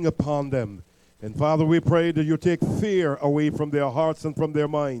anointing upon them. And Father, we pray that you take fear away from their hearts and from their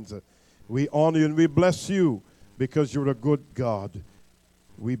minds. We honor you and we bless you because you're a good God.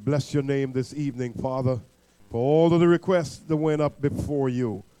 We bless your name this evening, Father, for all of the requests that went up before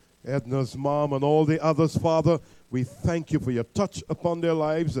you. Edna's mom and all the others, Father, we thank you for your touch upon their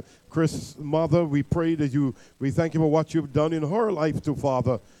lives. Chris' mother, we pray that we thank you for what you've done in her life too,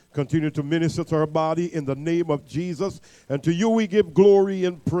 Father. Continue to minister to her body in the name of Jesus. And to you we give glory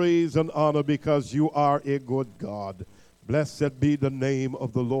and praise and honor because you are a good God. Blessed be the name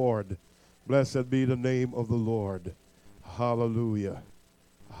of the Lord. Blessed be the name of the Lord. Hallelujah.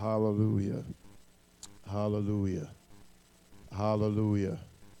 Hallelujah. Hallelujah. Hallelujah.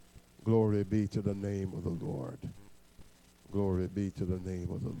 Glory be to the name of the Lord. Glory be to the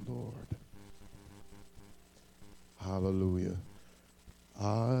name of the Lord. Hallelujah.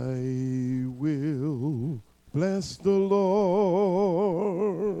 I will bless the Lord,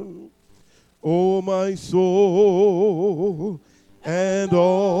 O my soul, and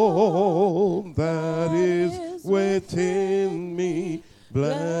all that is within me.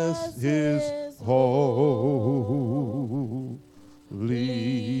 Bless his holy name.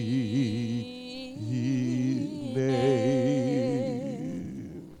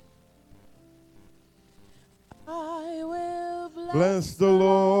 I will Bless the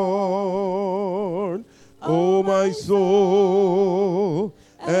Lord, O my soul,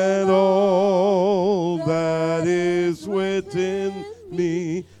 and all that is within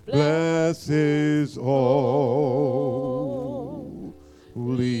me. Bless his holy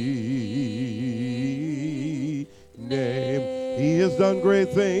name. He has done great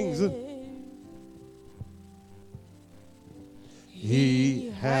things.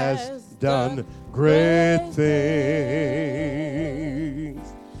 He has done great things.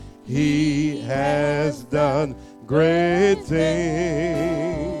 He has done great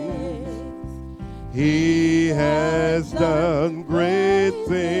things. He has done great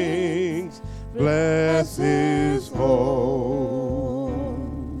things. Bless his holy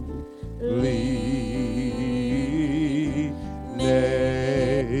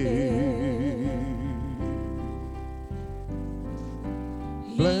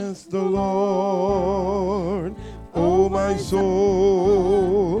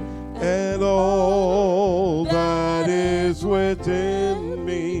soul and all that is within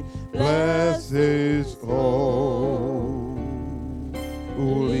me. Bless His holy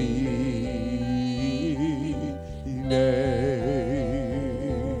name.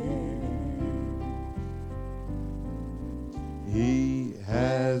 He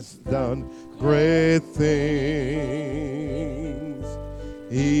has done great things.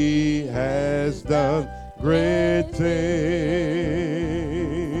 He has done great things.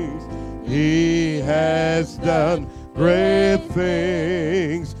 He has done great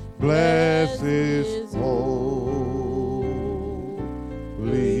things. Bless His holy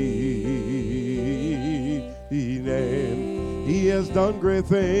name. He has done great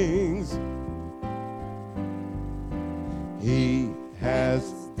things. He has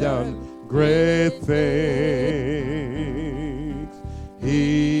done great things.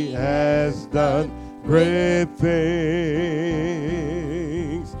 He has done great things.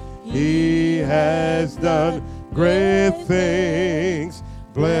 He has done great things.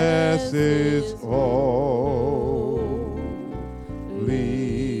 Bless His holy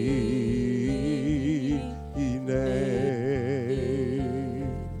name.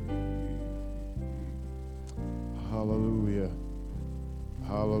 Hallelujah.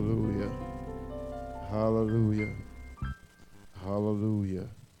 Hallelujah. Hallelujah. Hallelujah.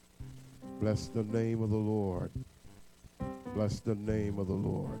 Bless the name of the Lord. Bless the name of the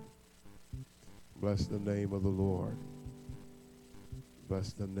Lord. Bless the name of the Lord.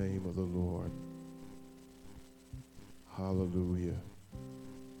 Bless the name of the Lord. Hallelujah.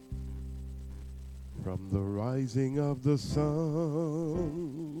 From the rising of the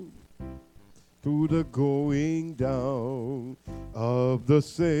sun to the going down of the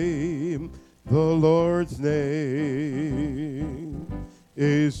same, the Lord's name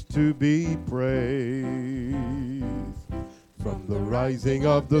is to be praised. From the rising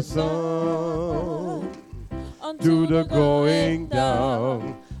of the sun to the going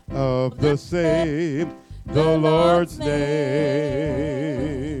down of the same, the Lord's name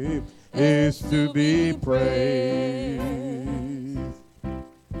is to be praised.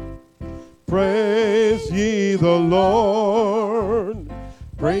 Praise ye the Lord.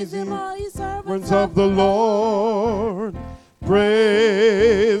 Praise Him, all ye servants of the Lord.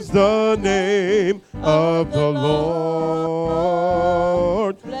 Praise the name of the Lord.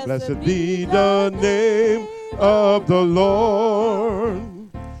 Blessed be the name of the Lord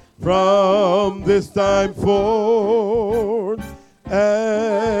from this time forth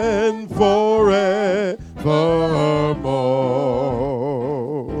and forevermore.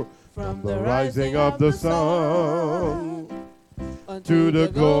 From the rising of the sun to the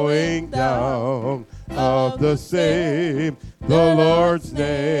going down of the same, the Lord's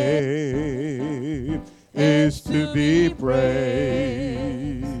name is to be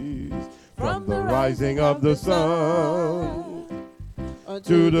praised. From the rising of the sun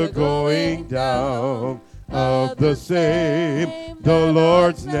to the going down of the same, the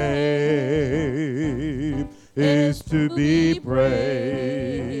Lord's name is to be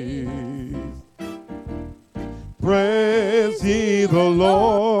praised. Praise ye the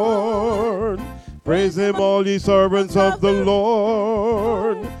Lord. Praise Him, all ye servants of the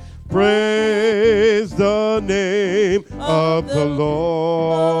Lord. Praise the name of the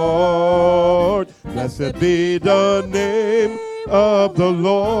Lord. Blessed be the name of the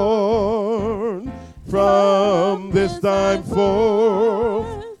Lord from this time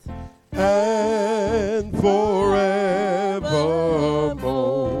forth and forevermore.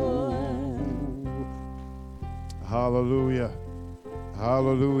 Hallelujah.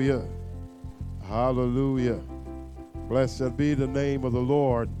 Hallelujah. Hallelujah. Blessed be the name of the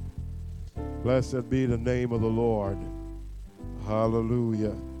Lord. Blessed be the name of the Lord.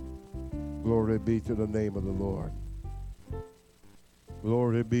 Hallelujah. Glory be to the name of the Lord.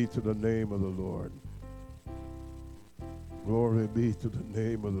 Glory be to the name of the Lord. Glory be to the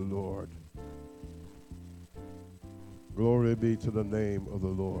name of the Lord. Glory be to the name of the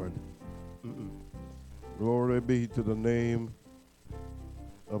Lord. Glory be to the name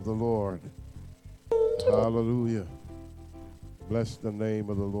of the Lord. Hallelujah. Bless the name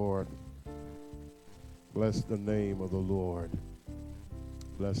of the Lord. Bless the name of the Lord.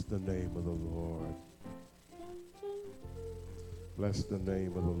 Bless the name of the Lord. Bless the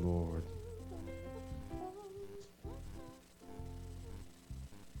name of the Lord.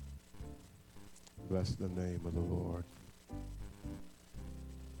 Bless the name of the Lord.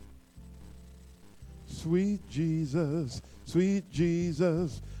 Sweet Jesus,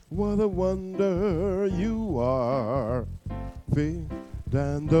 what a wonder you are, fair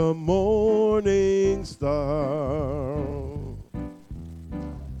than the morning star.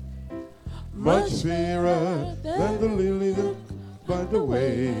 much fairer than the lily by the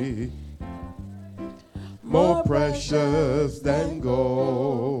way, more precious than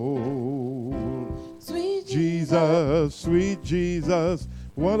gold. Sweet Jesus, sweet Jesus,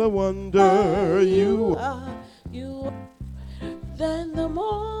 what a wonder you are. You are than the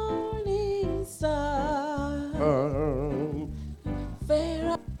morning star.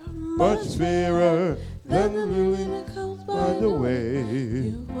 Fairer, Much fairer than the lily that comes by the way,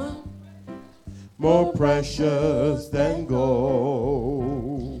 You are more precious than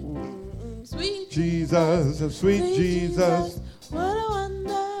gold. sweet Jesus, sweet Jesus, what a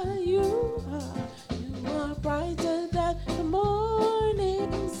wonder you are. You are brighter than the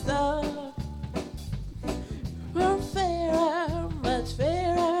morning star. You're fairer, much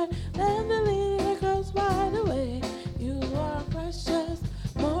fairer than the lily that comes by the way. You are precious,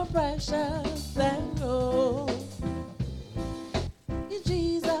 more precious than gold.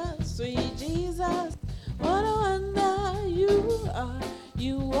 Sweet Jesus, what a wonder you are.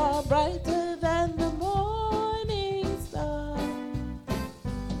 You are brighter than the morning star.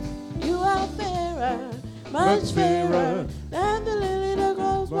 You are fairer, much fairer than the lily that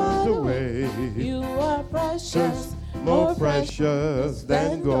grows by the way. You are precious, more precious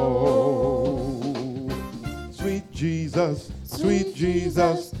than gold. Sweet Jesus, sweet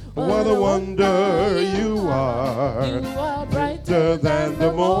Jesus, what a wonder you are. You are Brighter than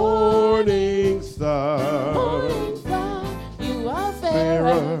the morning star. morning star. You are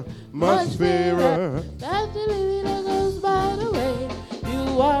Fairer, much fairer. than the lily that goes by the way.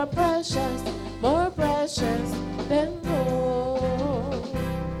 You are precious, more precious than gold.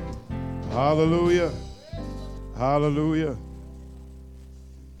 Hallelujah. Hallelujah.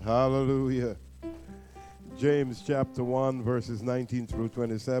 Hallelujah. James chapter 1, verses 19 through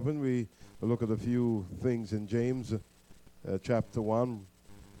 27. We look at a few things in James chapter 1.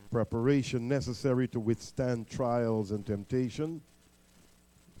 Preparation necessary to withstand trials and temptation.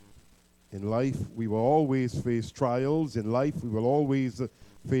 In life, we will always face trials. In life, we will always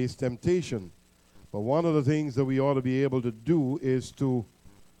face temptation. But one of the things that we ought to be able to do is to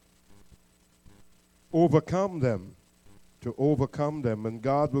overcome them. To overcome them. And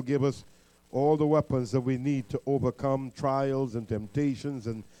God will give us all the weapons that we need to overcome trials and temptations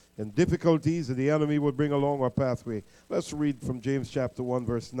and difficulties that the enemy would bring along our pathway. Let's read from James chapter 1,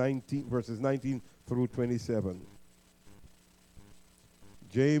 verses 19 through 27.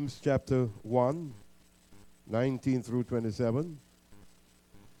 James chapter 1, 19 through 27.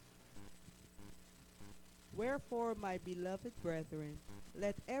 Wherefore, my beloved brethren,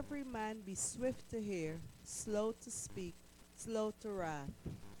 let every man be swift to hear, slow to speak, slow to wrath.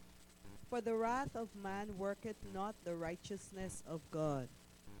 For the wrath of man worketh not the righteousness of God.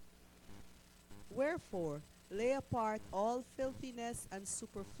 Wherefore, lay apart all filthiness and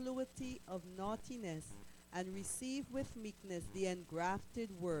superfluity of naughtiness, and receive with meekness the engrafted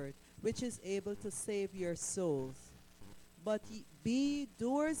word, which is able to save your souls. But be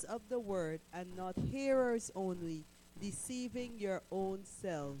doers of the word, and not hearers only, deceiving your own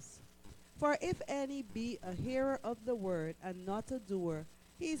selves. For if any be a hearer of the word, and not a doer,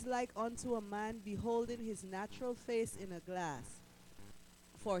 he is like unto a man beholding his natural face in a glass.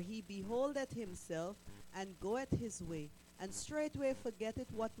 For he beholdeth himself, and goeth his way, and straightway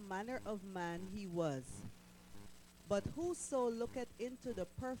forgetteth what manner of man he was. But whoso looketh into the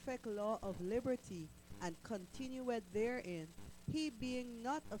perfect law of liberty, and continueth therein, he being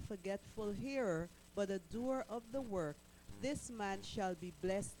not a forgetful hearer, but a doer of the work, this man shall be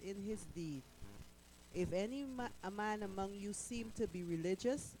blessed in his deed. If any a man among you seem to be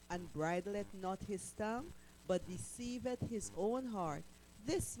religious, and bridleth not his tongue, but deceiveth his own heart,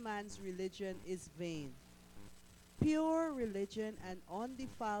 this man's religion is vain. Pure religion and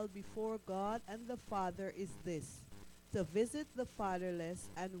undefiled before God and the Father is this, to visit the fatherless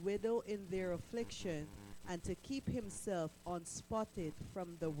and widow in their affliction, and to keep himself unspotted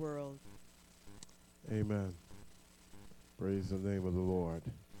from the world. Amen. Praise the name of the Lord.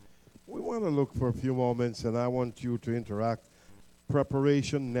 We want to look for a few moments, and I want you to interact.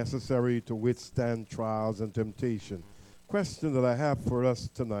 Preparation necessary to withstand trials and temptation. Question that I have for us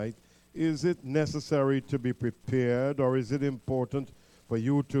tonight, is it necessary to be prepared, or is it important for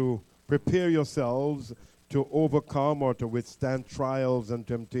you to prepare yourselves to overcome or to withstand trials and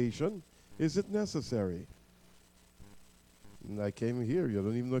temptation? Is it necessary? And I came here. You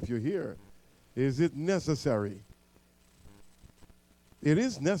don't even know if you're here. Is it necessary? It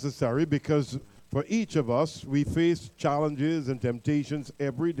is necessary because for each of us, we face challenges and temptations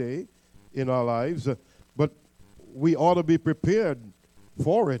every day in our lives, but we ought to be prepared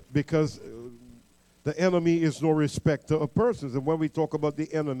for it because The enemy is no respecter of persons. And when we talk about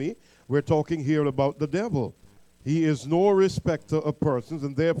the enemy, we're talking here about the devil. He is no respecter of persons,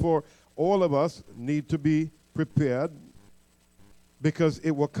 and therefore all of us need to be prepared because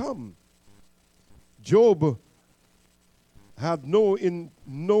it will come. Job had no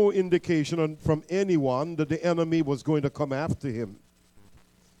indication from anyone that the enemy was going to come after him.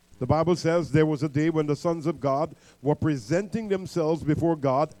 The Bible says there was a day when the sons of God were presenting themselves before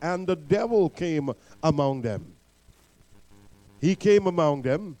God, and the devil came among them. He came among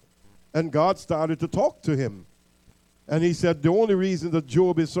them, and God started to talk to him. And he said, the only reason that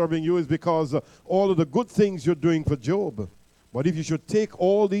Job is serving you is because all of the good things you're doing for Job. But if you should take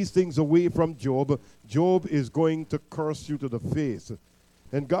all these things away from Job, Job is going to curse you to the face.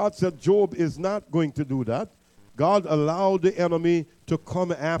 And God said Job is not going to do that. God allowed the enemy to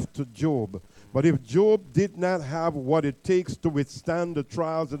come after Job. But if Job did not have what it takes to withstand the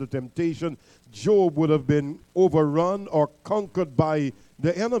trials and the temptation, Job would have been overrun or conquered by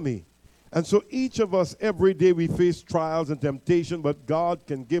the enemy. And so each of us, every day we face trials and temptation, but God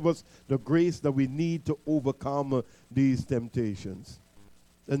can give us the grace that we need to overcome these temptations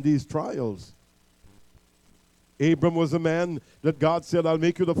and these trials. Abram was a man that God said, I'll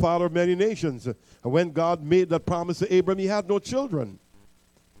make you the father of many nations. And when God made that promise to Abram, he had no children.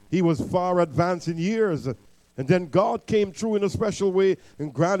 He was far advanced in years. And then God came through in a special way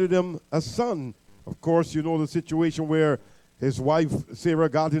and granted him a son. Of course, you know the situation where his wife Sarah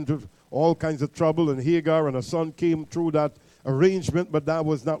got into all kinds of trouble, and Hagar and a son came through that arrangement, but that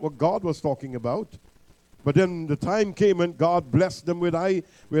was not what God was talking about. But then the time came and God blessed them with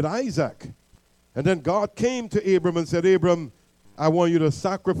Isaac. And then God came to Abram and said, Abram, I want you to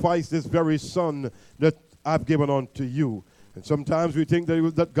sacrifice this very son that I've given unto you. And sometimes we think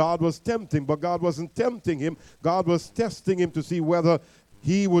that God was tempting, but God wasn't tempting him. God was testing him to see whether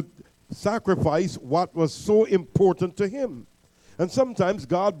he would sacrifice what was so important to him. And sometimes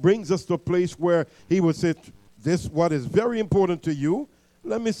God brings us to a place where he would say, this what is very important to you,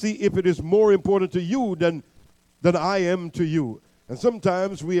 let me see if it is more important to you than I am to you. And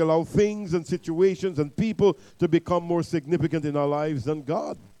sometimes we allow things and situations and people to become more significant in our lives than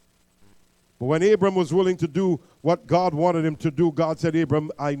God. But when Abram was willing to do what God wanted him to do, God said,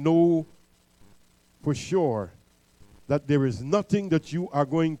 Abram, I know for sure that there is nothing that you are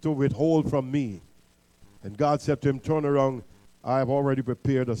going to withhold from me. And God said to him, turn around, I have already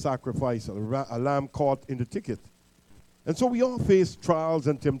prepared a sacrifice, a lamb caught in the thicket. And so we all face trials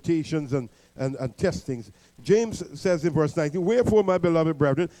and temptations and testings. James says in verse 19, wherefore, my beloved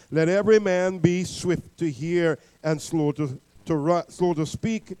brethren, let every man be swift to hear and slow to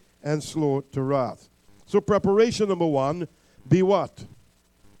speak and slow to wrath. So preparation number one, be what?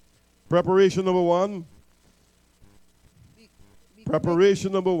 Preparation number one.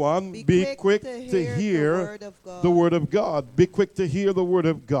 Preparation number one, be quick to hear the word of God. Be quick to hear the word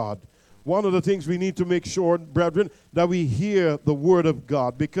of God. One of the things we need to make sure, brethren, that we hear the word of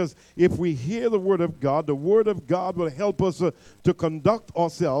God. Because if we hear the word of God will help us to conduct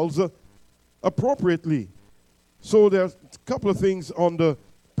ourselves appropriately. So there's a couple of things on the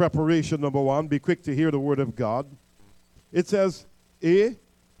preparation number one, be quick to hear the word of God. It says, A,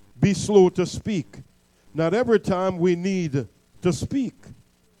 be slow to speak. Not every time we need to speak.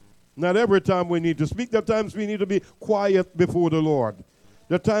 Not every time we need to speak. There are times we need to be quiet before the Lord.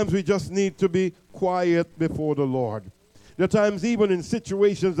 There are times we just need to be quiet before the Lord. There are times even in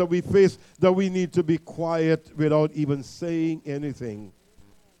situations that we face that we need to be quiet without even saying anything.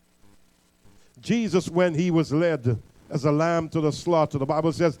 Jesus, when he was led as a lamb to the slaughter, the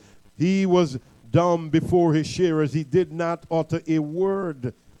Bible says he was dumb before his shearers. He did not utter a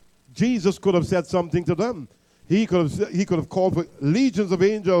word. Jesus could have said something to them. He could have called for legions of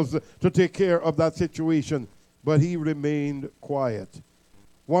angels to take care of that situation, but he remained quiet.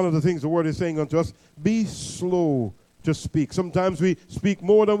 One of the things the word is saying unto us, be slow to speak. Sometimes we speak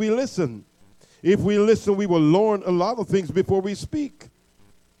more than we listen. If we listen, we will learn a lot of things before we speak.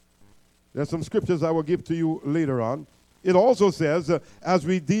 There's some scriptures I will give to you later on. It also says, as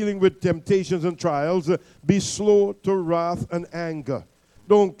we're dealing with temptations and trials, be slow to wrath and anger.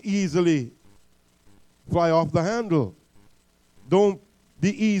 Don't easily fly off the handle. Don't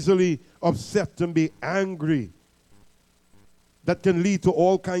be easily upset and be angry. That can lead to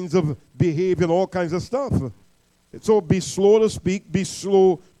all kinds of behavior and all kinds of stuff. So be slow to speak, be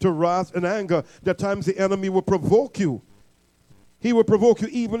slow to wrath and anger. There are times the enemy will provoke you. He will provoke you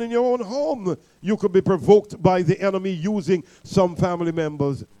even in your own home. You could be provoked by the enemy using some family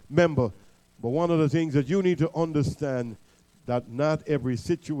member. But one of the things that you need to understand, that not every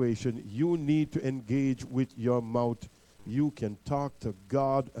situation you need to engage with your mouth you can talk to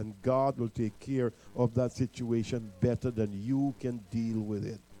God, and God will take care of that situation better than you can deal with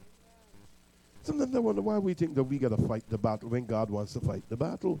it. Sometimes I wonder why we think that we got to fight the battle when God wants to fight the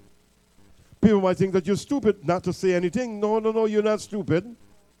battle. People might think that you're stupid not to say anything. No, no, no, you're not stupid.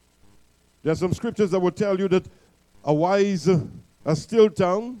 There are some scriptures that will tell you that a wise, a still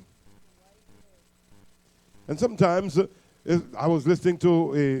tongue. And sometimes I was listening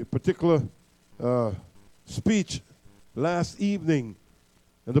to a particular speech last evening,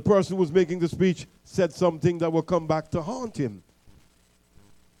 and the person who was making the speech said something that will come back to haunt him.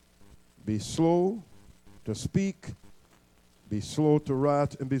 Be slow to speak, be slow to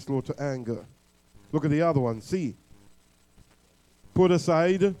wrath, and be slow to anger. Look at the other one. See, put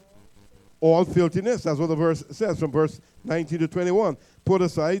aside all filthiness. That's what the verse says from verse 19 to 21. Put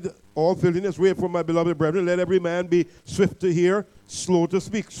aside all filthiness. Wherefore, my beloved brethren, let every man be swift to hear, slow to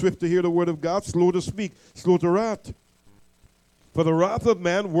speak, swift to hear the word of God, slow to speak, slow to wrath. For the wrath of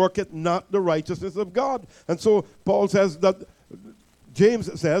man worketh not the righteousness of God. And so Paul says that,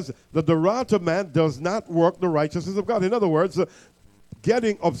 James says that the wrath of man does not work the righteousness of God. In other words,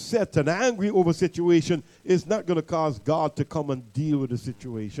 getting upset and angry over a situation is not going to cause God to come and deal with the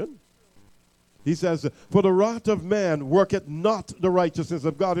situation. He says, for the wrath of man worketh not the righteousness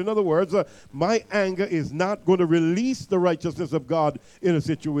of God. In other words, my anger is not going to release the righteousness of God in a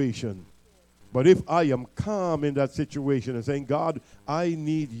situation. But if I am calm in that situation and saying, God, I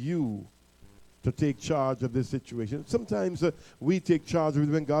need you to take charge of this situation. Sometimes we take charge of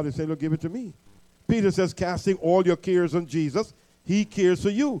it when God is saying, look, give it to me. Peter says, casting all your cares on Jesus, he cares for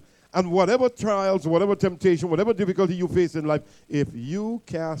you. And whatever trials, whatever temptation, whatever difficulty you face in life, if you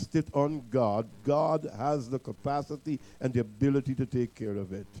cast it on God, God has the capacity and the ability to take care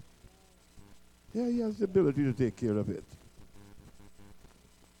of it. Yeah, he has the ability to take care of it.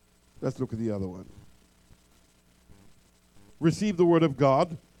 Let's look at the other one. Receive the word of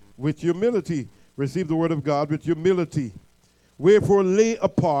God with humility. Receive the word of God with humility. Wherefore lay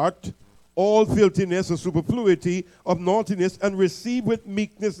apart all filthiness or superfluity of naughtiness, and receive with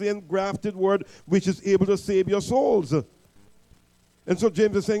meekness the engrafted word which is able to save your souls. And so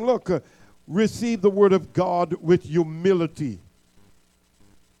James is saying, look, receive the word of God with humility.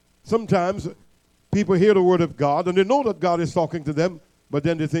 Sometimes people hear the word of God and they know that God is talking to them, but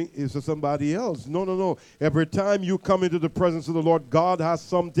then they think it's to somebody else. No, no, no. Every time you come into the presence of the Lord, God has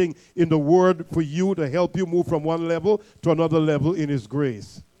something in the word for you to help you move from one level to another level in his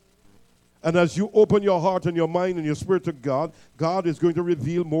grace. And as you open your heart and your mind and your spirit to God, God is going to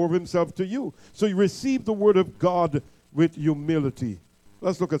reveal more of himself to you. So you receive the word of God with humility.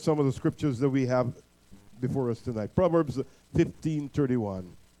 Let's look at some of the scriptures that we have before us tonight. Proverbs 15:31.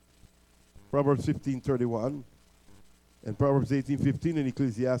 Proverbs 15:31. And Proverbs 18:15 and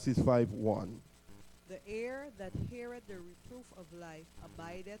Ecclesiastes 5:1. The ear that heareth the reproof of life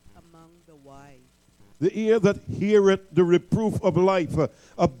abideth among the wise. The ear that heareth the reproof of life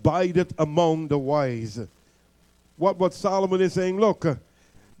abideth among the wise. What Solomon is saying, look,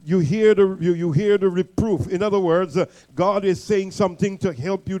 you hear the reproof. In other words, God is saying something to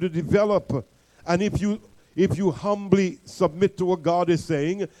help you to develop. And if you humbly submit to what God is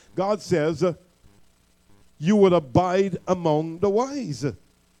saying, God says, you would abide among the wise.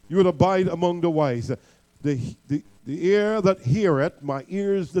 You would abide among the wise. The ear that heareth, my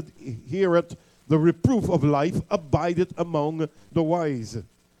ears that heareth the reproof of life abideth among the wise.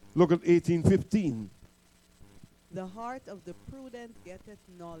 Look at 18:15. The heart of the prudent getteth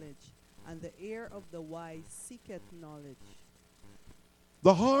knowledge, and the ear of the wise seeketh knowledge.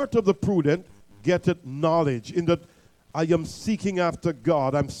 The heart of the prudent getteth knowledge, in that I am seeking after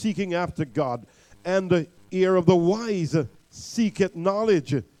God. I'm seeking after God. And the ear of the wise seeketh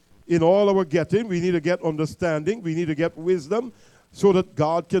knowledge. In all our getting, we need to get understanding. We need to get wisdom, so that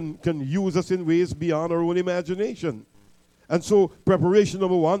God can use us in ways beyond our own imagination. And so, preparation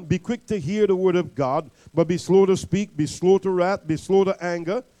number one, be quick to hear the word of God, but be slow to speak, be slow to wrath, be slow to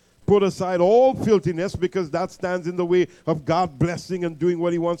anger. Put aside all filthiness, because that stands in the way of God blessing and doing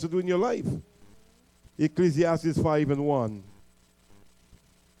what he wants to do in your life. Ecclesiastes 5:1.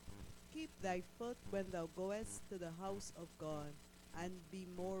 Keep thy foot when thou goest to the house of God, and be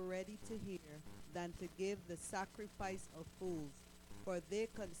more ready to hear than to give the sacrifice of fools, for they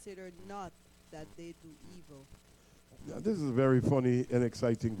consider not that they do evil. Now, this is a very funny and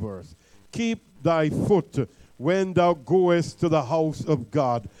exciting verse. Keep thy foot when thou goest to the house of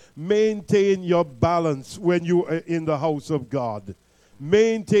God. Maintain your balance when you are in the house of God.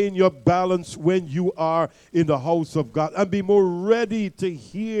 Maintain your balance when you are in the house of God, and be more ready to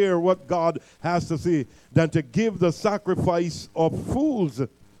hear what God has to say than to give the sacrifice of fools,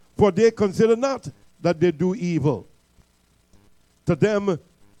 for they consider not that they do evil. To them,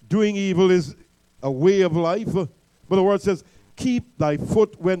 doing evil is a way of life. But the word says, keep thy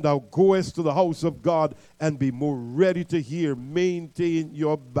foot when thou goest to the house of God, and be more ready to hear. Maintain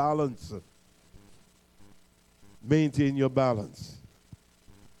your balance. Maintain your balance.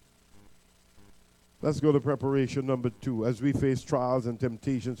 Let's go to preparation number 2. As we face trials and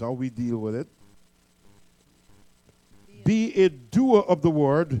temptations, how we deal with it. Be a doer of the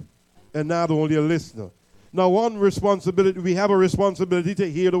word and not only a listener. Now, one responsibility, we have a responsibility to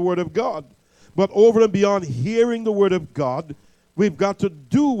hear the word of God. But over and beyond hearing the word of God, we've got to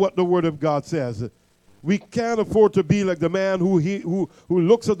do what the word of God says. We can't afford to be like the man who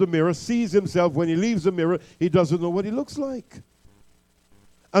looks at the mirror, sees himself. When he leaves the mirror, he doesn't know what he looks like.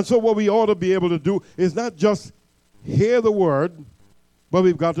 And so what we ought to be able to do is not just hear the word, but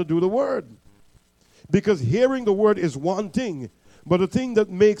we've got to do the word. Because hearing the word is one thing, but the thing that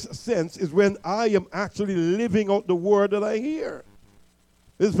makes sense is when I am actually living out the word that I hear.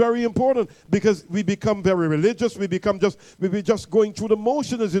 It's very important, because we become very religious. We be just going through the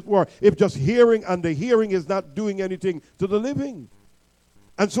motion, as it were, if just hearing, and the hearing is not doing anything to the living.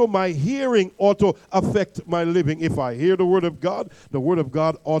 And so my hearing ought to affect my living. If I hear the word of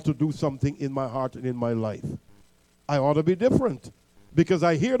God ought to do something in my heart and in my life. I ought to be different, because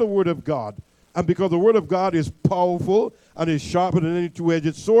I hear the word of God. And because the word of God is powerful and is sharper than any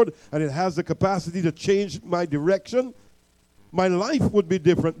two-edged sword, and it has the capacity to change my direction, my life would be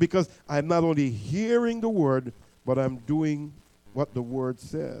different, because I'm not only hearing the word, but I'm doing what the word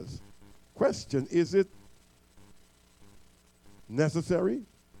says. Question, is it necessary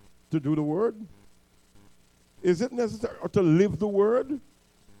to do the word? Is it necessary to live the word?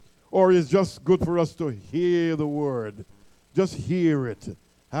 Or is it just good for us to hear the word? Just hear it.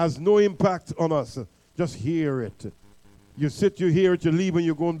 Has no impact on us. Just hear it. You sit, you hear it, you leave, and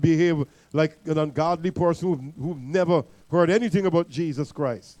you're going to behave like an ungodly person who've never heard anything about Jesus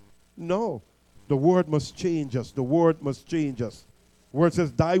Christ. No. The word must change us. The word must change us. The word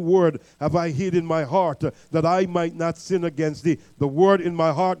says, thy word have I hid in my heart, that I might not sin against thee. The word in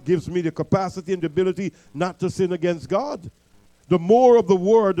my heart gives me the capacity and the ability not to sin against God. The more of the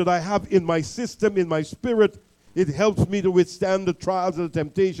word that I have in my system, in my spirit, it helps me to withstand the trials and the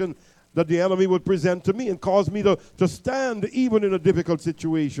temptation that the enemy would present to me, and cause me to stand even in a difficult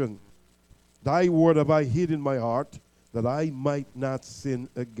situation. Thy word have I hid in my heart, that I might not sin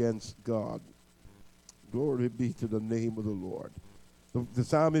against God. Glory be to the name of the Lord. The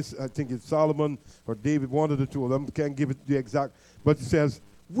psalmist, I think it's Solomon or David, one of the two of them, can't give it the exact, but it says,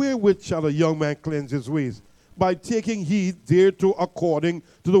 wherewith shall a young man cleanse his ways? By taking heed thereto according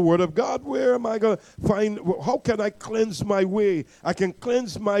to the word of God. Where am I going to find, how can I cleanse my way? I can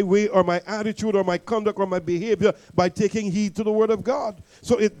cleanse my way or my attitude or my conduct or my behavior by taking heed to the word of God.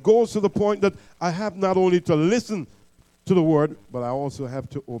 So it goes to the point that I have not only to listen to the word, but I also have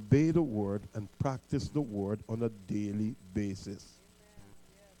to obey the word and practice the word on a daily basis.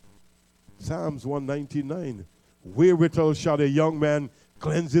 Psalms 199, wherewithal shall a young man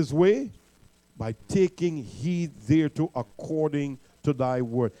cleanse his way? By taking heed thereto according to thy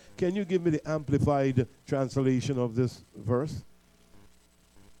word. Can you give me the amplified translation of this verse?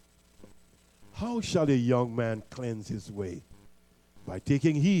 How shall a young man cleanse his way? By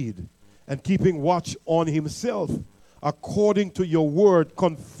taking heed and keeping watch on himself according to your word,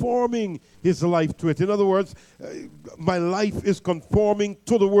 conforming his life to it. In other words, my life is conforming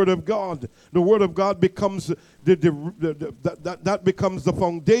to the word of God. The word of God becomes that becomes the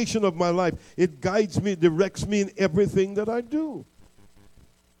foundation of my life. It guides me, directs me in everything that I do.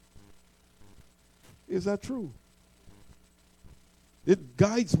 Is that true? It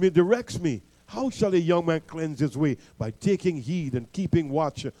guides me, directs me. How shall a young man cleanse his way? By taking heed and keeping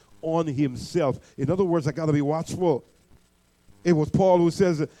watch on himself. In other words, I got to be watchful. It was Paul who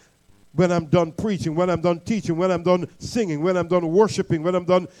says, when I'm done preaching, when I'm done teaching, when I'm done singing, when I'm done worshiping, when I'm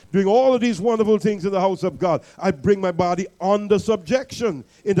done doing all of these wonderful things in the house of God, I bring my body under subjection,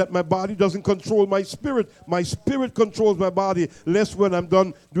 in that my body doesn't control my spirit. My spirit controls my body, lest when I'm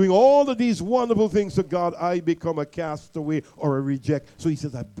done doing all of these wonderful things to God, I become a castaway or a reject. So he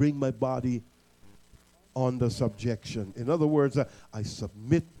says, I bring my body under subjection. In other words, I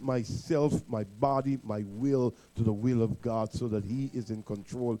submit myself, my body, my will to the will of God, so that he is in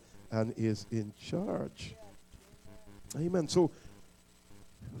control and is in charge. Amen. So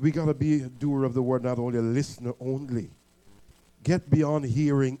we got to be a doer of the word, not only a listener only. Get beyond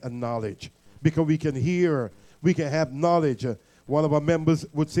hearing and knowledge, because we can hear, we can have knowledge. One of our members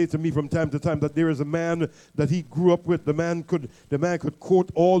would say to me from time to time that there is a man that he grew up with. The man could quote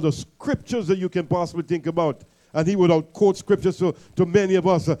all the scriptures that you can possibly think about. And he would quote scriptures to many of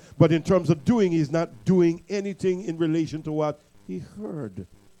us. But in terms of doing, he's not doing anything in relation to what He heard.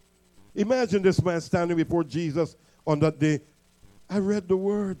 Imagine this man standing before Jesus on that day. I read the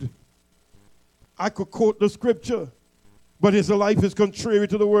word. I could quote the scripture, but his life is contrary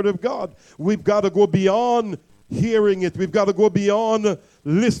to the word of God. We've got to go beyond hearing it. We've got to go beyond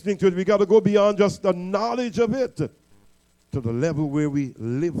listening to it. We've got to go beyond just the knowledge of it to the level where we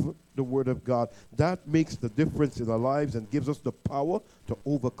live the word of God. That makes the difference in our lives and gives us the power to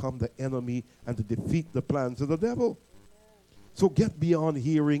overcome the enemy and to defeat the plans of the devil. So get beyond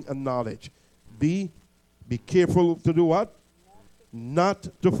hearing and knowledge. Be careful to do what? Not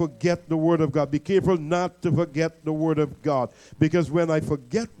to forget the word of God. Be careful not to forget the word of God. Because when I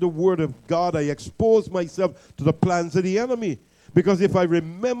forget the word of God, I expose myself to the plans of the enemy. Because if I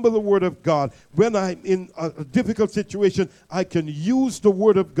remember the word of God, when I'm in a difficult situation, I can use the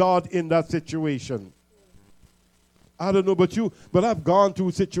word of God in that situation. I don't know about you, but I've gone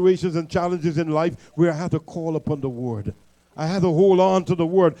through situations and challenges in life where I had to call upon the word. I had to hold on to the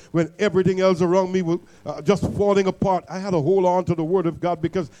word when everything else around me was just falling apart. I had to hold on to the word of God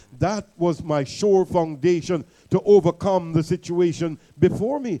because that was my sure foundation to overcome the situation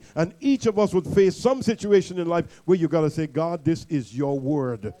before me. And each of us would face some situation in life where you got to say, God, this is your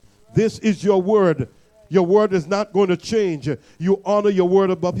word. This is your word. Your word is not going to change. You honor your word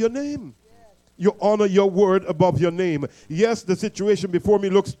above your name. You honor your word above your name. Yes, the situation before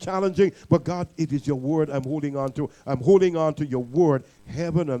me looks challenging, but God, it is your word I'm holding on to. I'm holding on to your word.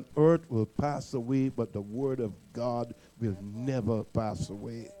 Heaven and earth will pass away, but the word of God will never pass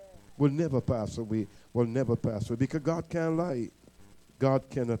away. Will never pass away. Will never pass away. Because God can't lie. God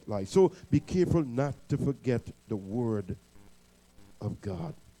cannot lie. So be careful not to forget the word of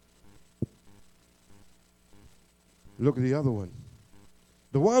God. Look at the other one.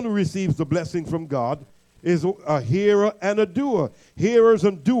 The one who receives the blessing from God is a hearer and a doer. Hearers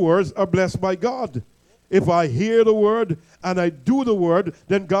and doers are blessed by God. If I hear the word and I do the word,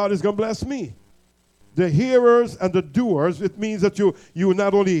 then God is going to bless me. The hearers and the doers, it means that you're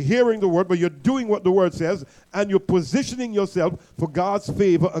not only hearing the word, but you're doing what the word says, and you're positioning yourself for God's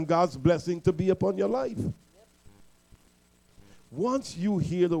favor and God's blessing to be upon your life. Once you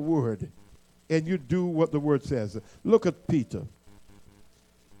hear the word and you do what the word says, look at Peter.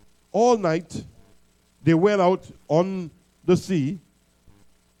 All night, they went out on the sea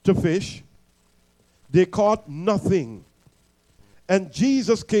to fish. They caught nothing. And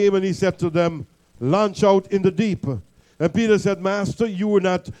Jesus came and he said to them, launch out in the deep. And Peter said, Master, you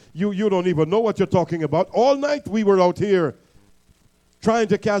don't even know what you're talking about. All night we were out here trying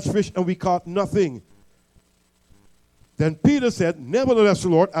to catch fish and we caught nothing. Then Peter said, nevertheless,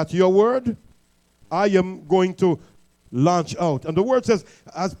 Lord, at your word, I am going to launch out. And the word says,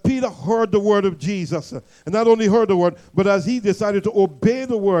 as Peter heard the word of Jesus, and not only heard the word, but as he decided to obey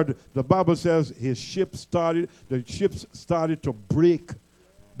the word, the Bible says the ships started to break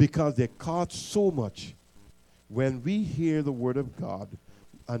because they caught so much. When we hear the word of God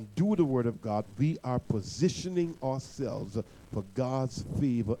and do the word of God, we are positioning ourselves for God's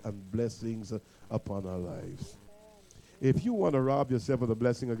favor and blessings upon our lives. If you want to rob yourself of the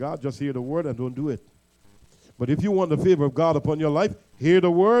blessing of God, just hear the word and don't do it. But if you want the favor of God upon your life, hear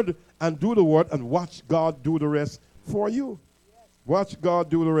the word and do the word and watch God do the rest for you. Watch God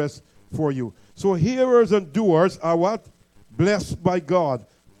do the rest for you. So hearers and doers are what? Blessed by God.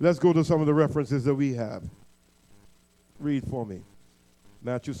 Let's go to some of the references that we have. Read for me.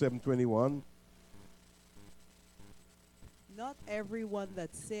 Matthew 7:21. Not everyone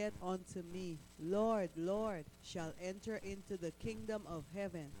that saith unto me, Lord, Lord, shall enter into the kingdom of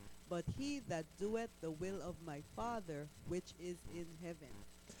heaven, but he that doeth the will of my Father which is in heaven.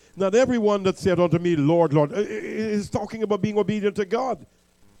 Not everyone that said unto me, Lord, Lord, is talking about being obedient to God.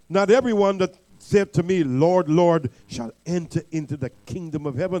 Not everyone that said to me, Lord, Lord, shall enter into the kingdom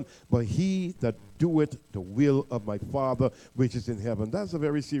of heaven, but he that doeth the will of my Father which is in heaven. That's a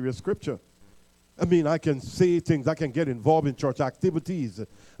very serious scripture. I mean, I can say things, I can get involved in church activities,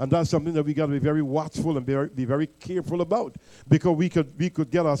 and that's something that we got to be very watchful and be very careful about, because we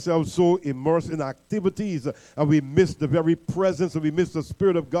could get ourselves so immersed in activities, and we miss the very presence, and we miss the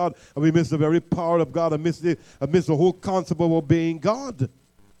Spirit of God, and we miss the very power of God, and miss the whole concept of obeying God.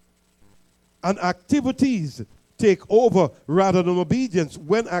 And activities take over rather than obedience.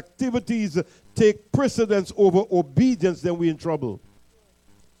 When activities take precedence over obedience, then we're in trouble.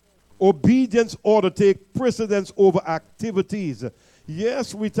 Obedience ought to take precedence over activities.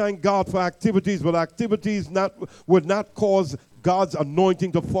 Yes, we thank God for activities, but activities would not cause God's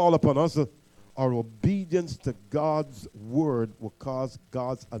anointing to fall upon us. Our obedience to God's word will cause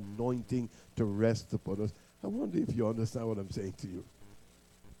God's anointing to rest upon us. I wonder if you understand what I'm saying to you.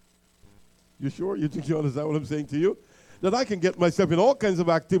 You sure? You think you understand what I'm saying to you? that I can get myself in all kinds of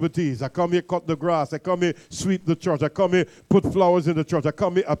activities. I come here, cut the grass. I come here, sweep the church. I come here, put flowers in the church. I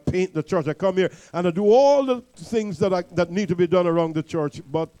come here, I paint the church. I come here, and I do all the things that need to be done around the church.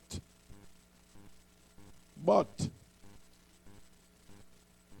 But,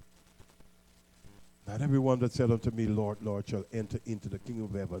 not everyone that said unto me, Lord, Lord, shall enter into the kingdom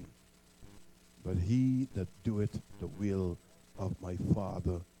of heaven, but he that doeth the will of my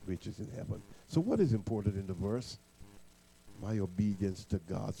Father which is in heaven. So what is important in the verse? My obedience to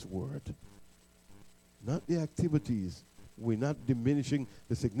God's word. Not the activities. We're not diminishing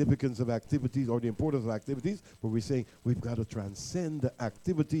the significance of activities or the importance of activities, but we're saying we've got to transcend the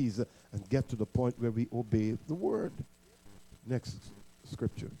activities and get to the point where we obey the word. Next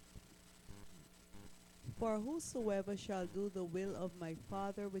scripture. For whosoever shall do the will of my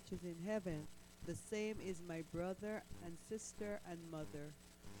Father which is in heaven, the same is my brother and sister and mother.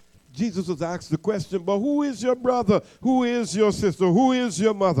 Jesus was asked the question, but who is your brother? Who is your sister? Who is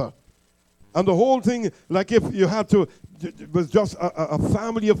your mother? And the whole thing, like if you had to, it was just a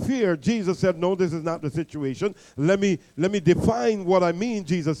family affair. Jesus said, no, this is not the situation. Let me define what I mean,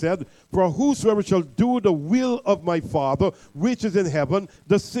 Jesus said. For whosoever shall do the will of my Father, which is in heaven,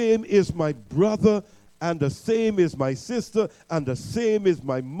 the same is my brother, and the same is my sister, and the same is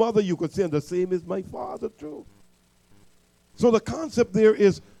my mother. You could say, and the same is my father too. So the concept there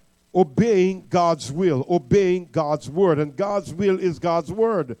is obeying God's will, obeying God's word. And God's will is God's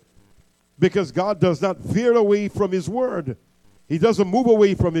word. Because God does not veer away from his word. He doesn't move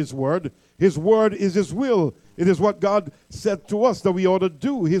away from his word. His word is his will. It is what God said to us that we ought to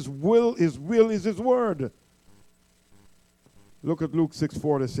do. His will is his word. Look at Luke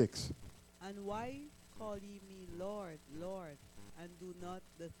 6:4-6. And why call ye me Lord, Lord, and do not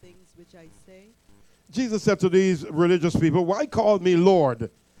the things which I say? Jesus said to these religious people, why call me Lord,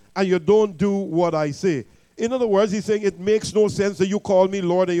 and you don't do what I say? In other words, he's saying it makes no sense that you call me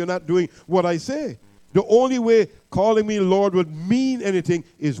Lord and you're not doing what I say. The only way calling me Lord would mean anything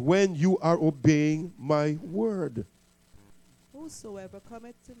is when you are obeying my word. Whosoever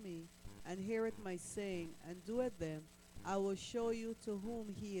cometh to me and heareth my saying and doeth them, I will show you to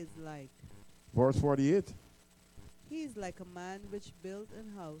whom he is like. Verse 48. He is like a man which built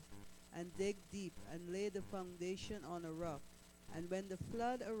an house and dig deep and laid the foundation on a rock. And when the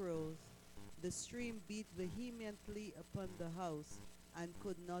flood arose, the stream beat vehemently upon the house and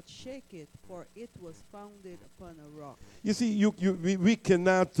could not shake it, for it was founded upon a rock. You see, we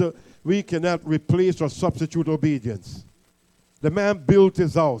cannot replace or substitute obedience. The man built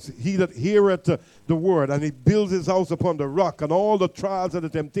his house. He that heareth the word, and he builds his house upon the rock, and all the trials and the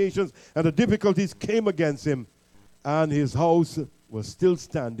temptations and the difficulties came against him, and his house was still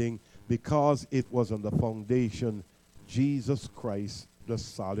standing because it was on the foundation, Jesus Christ, the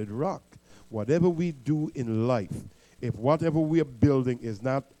solid rock. Whatever we do in life, if whatever we are building is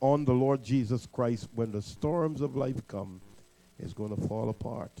not on the Lord Jesus Christ, when the storms of life come, it's going to fall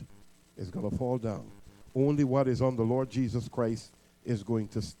apart. It's going to fall down. Only what is on the Lord Jesus Christ is going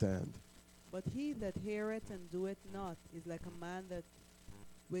to stand. But he that heareth and doeth not is like a man that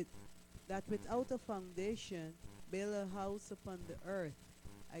without a foundation built a house upon the earth,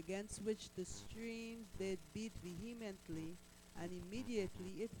 against which the streams did beat vehemently, and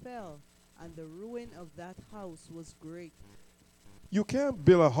immediately it fell, and the ruin of that house was great. You can't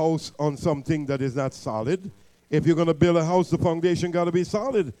build a house on something that is not solid. If you're going to build a house, the foundation got to be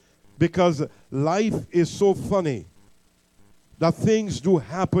solid, because life is so funny that things do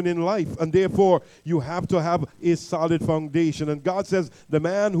happen in life, and therefore you have to have a solid foundation. And God says the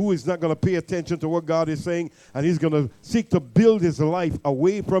man who is not going to pay attention to what God is saying, and he's going to seek to build his life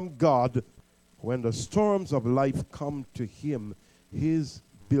away from God, when the storms of life come to him, his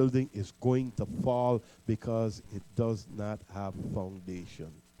building is going to fall because it does not have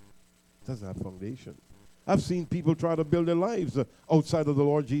foundation. It doesn't have foundation. I've seen people try to build their lives outside of the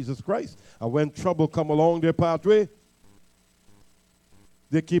Lord Jesus Christ, and when trouble come along their pathway,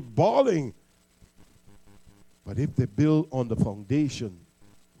 they keep bawling. But if they build on the foundation,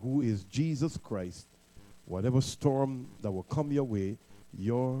 who is Jesus Christ, whatever storm that will come your way,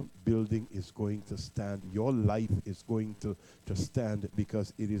 your building is going to stand. Your life is going to stand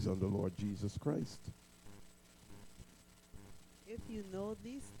because it is on the Lord Jesus Christ. If you know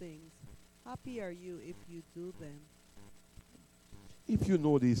these things, happy are you if you do them. If you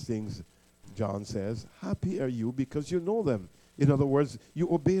know these things, John says, happy are you because you know them. In other words, you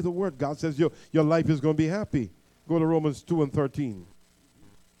obey the word. God says your life is going to be happy. Go to Romans 2:13.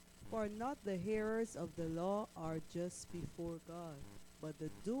 For not the hearers of the law are just before God, but the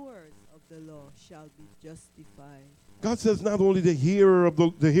doers of the law shall be justified. God says not only the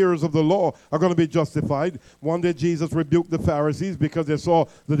hearers of the law are going to be justified. One day Jesus rebuked the Pharisees because they saw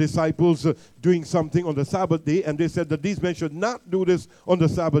the disciples doing something on the Sabbath day, and they said that these men should not do this on the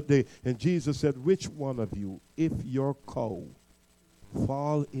Sabbath day. And Jesus said, which one of you, if your cow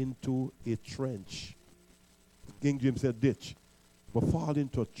fall into a trench, King James said ditch, but fall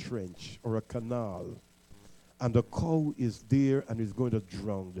into a trench or a canal, and the cow is there and is going to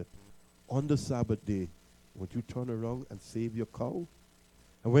drown on the Sabbath day, would you turn around and save your cow?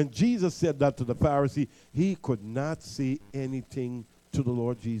 And when Jesus said that to the Pharisee, he could not say anything to the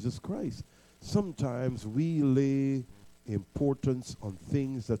Lord Jesus Christ. Sometimes we lay importance on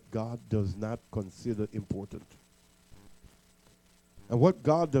things that God does not consider important. And what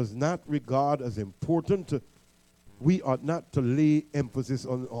God does not regard as important, we ought not to lay emphasis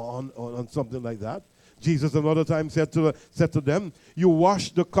on something like that. Jesus another time said to them, you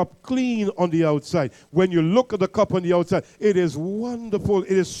wash the cup clean on the outside. When you look at the cup on the outside, it is wonderful.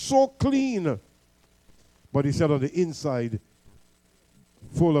 It is so clean. But he said on the inside,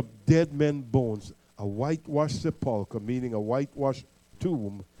 full of dead men's bones, a whitewashed sepulchre, meaning a whitewashed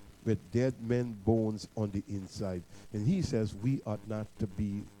tomb with dead men's bones on the inside. And he says we ought not to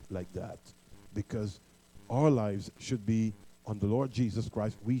be like that, because our lives should be on the Lord Jesus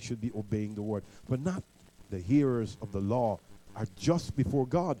Christ. We should be obeying the word. But not the hearers of the law are just before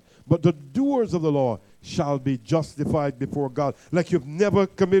God, but the doers of the law shall be justified before God, like you've never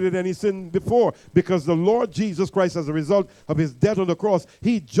committed any sin before, because the Lord Jesus Christ, as a result of his death on the cross,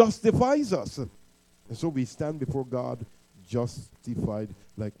 he justifies us. And so we stand before God justified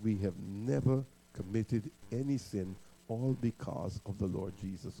like we have never committed any sin, all because of the Lord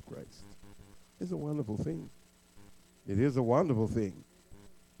Jesus Christ. It's a wonderful thing. It is a wonderful thing.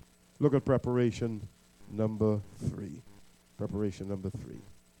 Look at preparation number 3. Preparation number 3.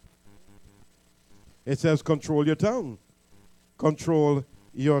 It says control your tongue. Control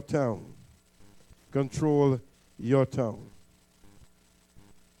your tongue. Control your tongue.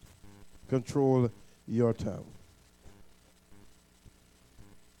 Control your tongue.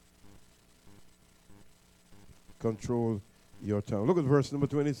 Control your tongue. Look at verse number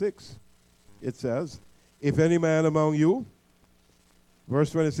 26. It says, if any man among you, verse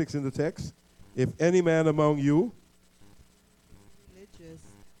 26 in the text, if any man among you religious,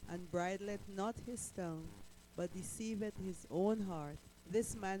 and bridleth not his tongue, but deceiveth his own heart,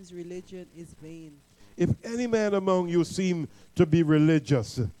 this man's religion is vain. If any man among you seem to be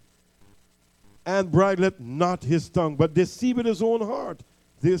religious, and bridleth not his tongue, but deceiveth his own heart,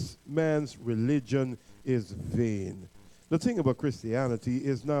 this man's religion is vain. The thing about Christianity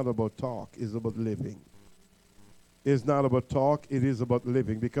is not about talk, it's about living. It's not about talk, it is about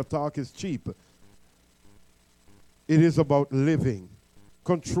living, because talk is cheap. It is about living.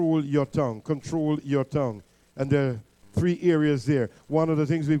 Control your tongue. Control your tongue. And there are 3 areas there. One of the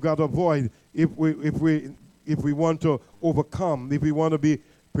things we've got to avoid if we want to overcome, if we want to be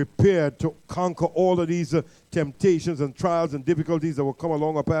prepared to conquer all of these temptations and trials and difficulties that will come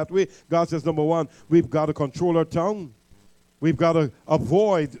along our pathway, God says, number 1, we've got to control our tongue. We've got to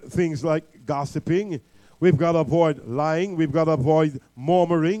avoid things like gossiping. We've got to avoid lying. We've got to avoid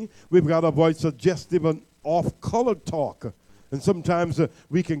murmuring. We've got to avoid suggestive and off-color talk. And sometimes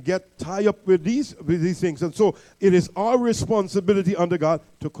we can get tied up with these things. And so it is our responsibility under God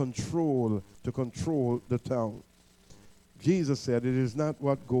to control the tongue. Jesus said, it is not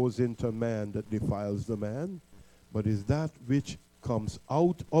what goes into man that defiles the man, but is that which comes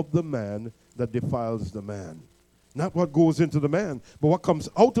out of the man that defiles the man. Not what goes into the man, but what comes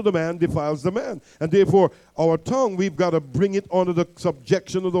out of the man defiles the man. And therefore, our tongue, we've got to bring it under the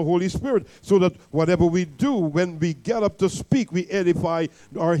subjection of the Holy Spirit, so that whatever we do, when we get up to speak, we edify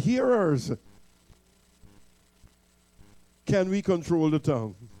our hearers. Can we control the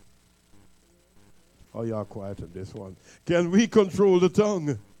tongue? Oh, y'all quiet on this one. Can we control the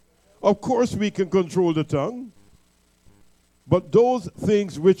tongue? Of course we can control the tongue. But those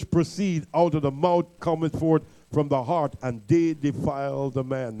things which proceed out of the mouth cometh forth from the heart, and they defile the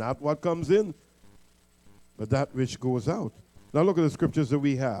man. Not what comes in, but that which goes out. Now look at the scriptures that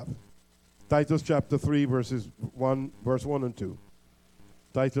we have. Titus chapter 3, verse 1 and 2.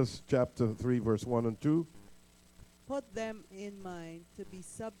 Titus chapter 3, verse 1 and 2. Put them in mind to be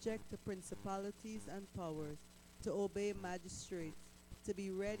subject to principalities and powers, to obey magistrates, to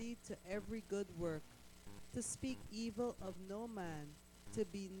be ready to every good work, to speak evil of no man, to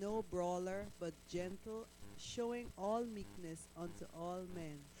be no brawler, but gentle, showing all meekness unto all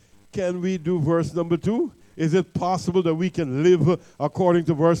men. Can we do verse number 2? Is it possible that we can live according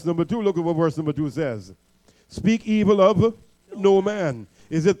to verse number 2? Look at what verse number 2 says. Speak evil of no man.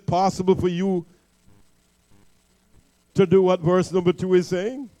 Is it possible for you To do what verse number 2 is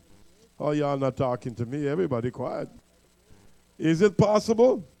saying? Oh, y'all not talking to me. Everybody quiet. Is it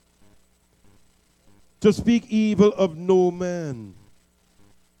possible to speak evil of no man,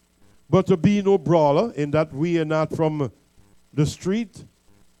 but to be no brawler, in that we are not from the street?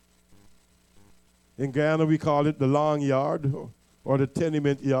 In Guyana, we call it the long yard or the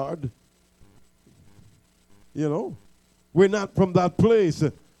tenement yard. You know, we're not from that place.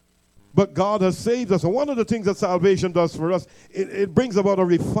 But God has saved us. And one of the things that salvation does for us, it brings about a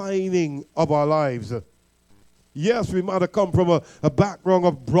refining of our lives. Yes, we might have come from a background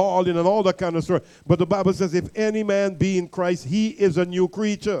of brawling and all that kind of stuff. But the Bible says, if any man be in Christ, he is a new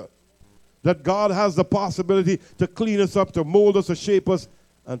creature. That God has the possibility to clean us up, to mold us, to shape us,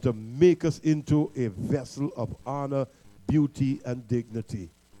 and to make us into a vessel of honor, beauty, and dignity.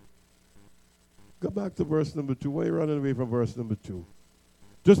 Go back to verse number 2. Why are you running away from verse number 2?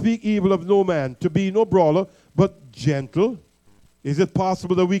 To speak evil of no man, to be no brawler, but gentle. Is it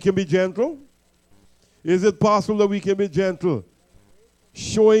possible that we can be gentle? Is it possible that we can be gentle?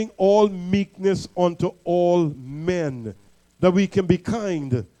 Showing all meekness unto all men. That we can be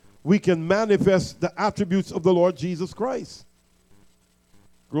kind. We can manifest the attributes of the Lord Jesus Christ.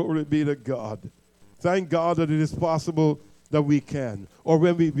 Glory be to God. Thank God that it is possible that we can. Or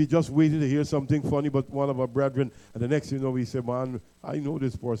when we just waited to hear something funny about one of our brethren, and the next thing you know, we say, man, I know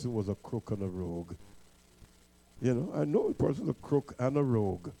this person was a crook and a rogue. You know, I know a person was a crook and a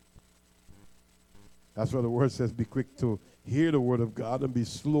rogue. That's why the word says, be quick to hear the word of God and be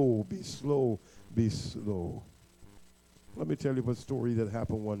slow, be slow, be slow. Let me tell you a story that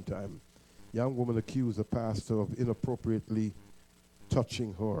happened one time. A young woman accused a pastor of inappropriately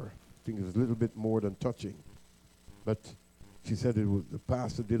touching her. I think it was a little bit more than touching. But she said it was the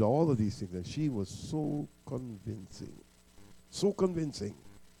pastor did all of these things, and she was so convincing. So convincing.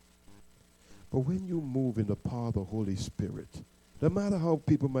 But when you move in the power of the Holy Spirit, no matter how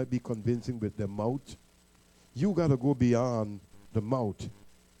people might be convincing with their mouth, you got to go beyond the mouth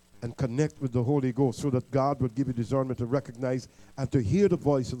and connect with the Holy Ghost so that God would give you discernment to recognize and to hear the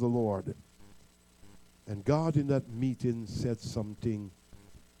voice of the Lord. And God in that meeting said something,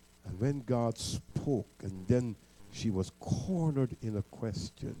 and when God spoke, and then she was cornered in a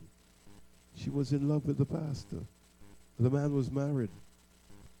question. She was in love with the pastor. The man was married.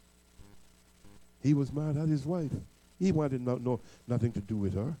 He was married, had his wife. He wanted nothing to do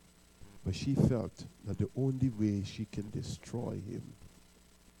with her. But she felt that the only way she can destroy him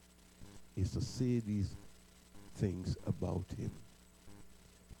is to say these things about him.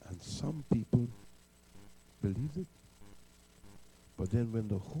 And some people believed it. But then when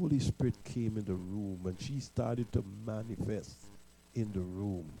the Holy Spirit came in the room and she started to manifest in the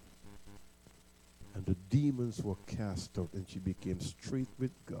room, and the demons were cast out and she became straight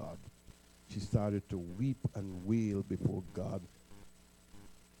with God, she started to weep and wail before God.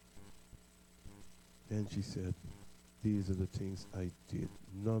 Then she said, these are the things I did.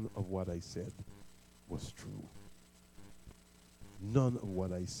 None of what I said was true. None of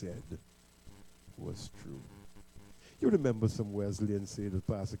what I said was true. You remember some Wesleyans say that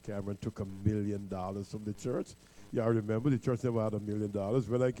Pastor Cameron took $1 million from the church? Yeah, I remember the church never had $1 million.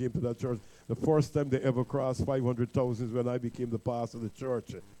 When I came to that church, the first time they ever crossed 500,000 is when I became the pastor of the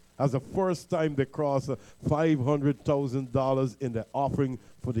church. As the first time they crossed $500,000 in the offering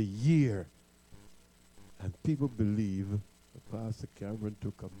for the year. And people believe that Pastor Cameron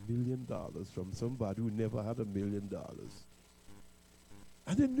took $1 million from somebody who never had $1 million.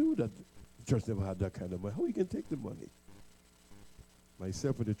 And they knew that the church never had that kind of money. How you can take the money?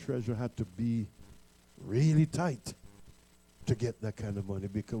 Myself and the treasurer had to be really tight to get that kind of money,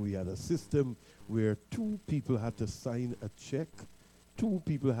 because we had a system where 2 people had to sign a check. 2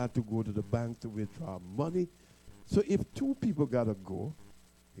 people had to go to the bank to withdraw money. So if 2 people got to go,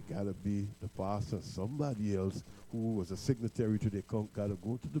 it got to be the pastor, somebody else who was a signatory to the account got to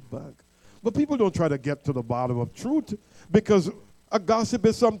go to the bank. But people don't try to get to the bottom of truth, because a gossip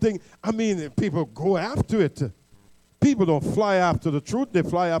is something, I mean, people go after it. People don't fly after the truth. They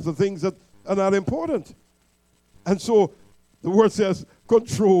fly after things that are not important. And so the word says,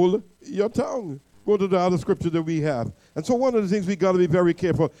 control your tongue. Go to the other scripture that we have. And so one of the things we got to be very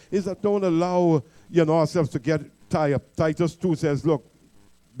careful is that don't allow ourselves to get tied up. Titus 2 says, look,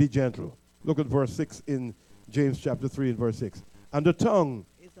 be gentle. Look at verse 6 in James chapter 3 and verse 6. And the tongue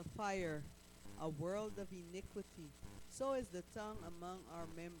is a fire, a world of iniquity. So is the tongue among our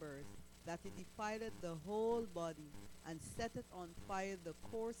members, that it defileth the whole body, and setteth on fire the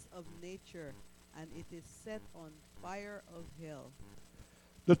course of nature, and it is set on fire of hell.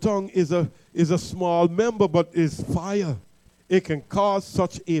 The tongue is a small member, but is fire. It can cause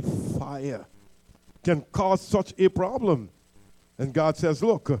such a fire. can cause such a problem. And God says,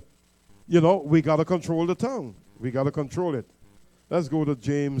 look, we got to control the tongue. We got to control it. Let's go to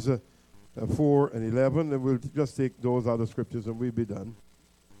James 4 and 11, and we'll just take those other scriptures and we'll be done.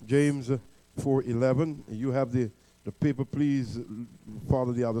 James 4:11. You have the paper, please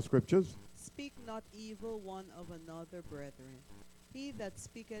follow the other scriptures. Speak not evil one of another, brethren. He that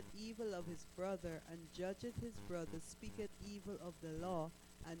speaketh evil of his brother and judgeth his brother speaketh evil of the law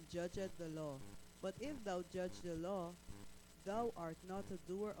and judgeth the law. But if thou judge the law, thou art not a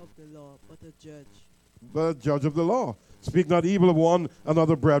doer of the law, but a judge. But judge of the law. Speak not evil of one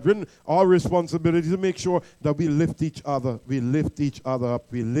another, brethren. Our responsibility is to make sure that we lift each other. We lift each other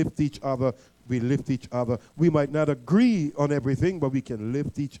up. We lift each other. We lift each other. We might not agree on everything, but we can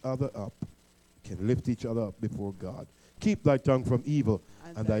lift each other up. Can lift each other up before God. Keep thy tongue from evil,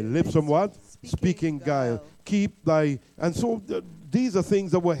 and thy lips from what? Speaking guile. Keep thy... And so these are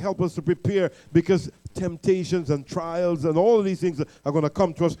things that will help us to prepare, because temptations and trials and all of these things are going to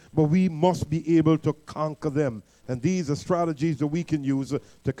come to us, but we must be able to conquer them. And these are strategies that we can use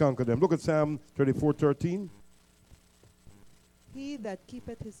to conquer them. Look at Psalm 34:13. He that keep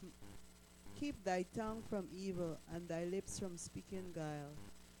thy tongue from evil, and thy lips from speaking guile.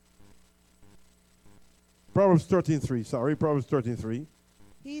 Proverbs 13:3. Proverbs 13:3.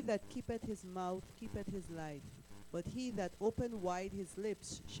 He that keepeth his mouth keepeth his life, but he that open wide his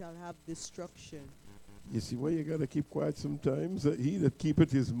lips shall have destruction. You see why you got to keep quiet sometimes? He that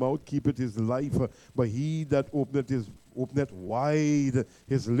keepeth his mouth keepeth his life, but he that openeth wide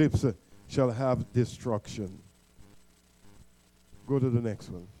his lips shall have destruction. Go to the next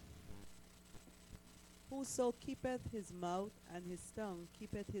one. Whoso keepeth his mouth and his tongue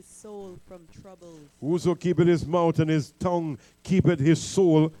keepeth his soul from troubles. Whoso keepeth his mouth and his tongue keepeth his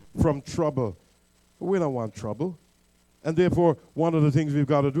soul from trouble. We don't want trouble. And therefore, one of the things we've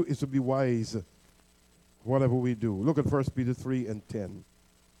got to do is to be wise, whatever we do. Look at 1 Peter 3:10.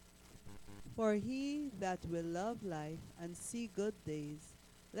 For he that will love life and see good days,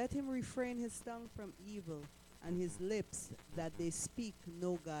 let him refrain his tongue from evil, and his lips that they speak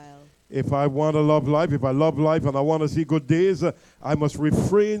no guile. If I want to love life, if I love life and I want to see good days, I must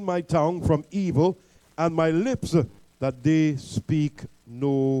refrain my tongue from evil, and my lips that they speak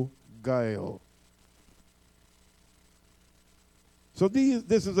no guile. So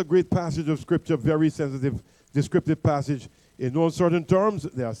this is a great passage of Scripture, very sensitive, descriptive passage. In no certain terms,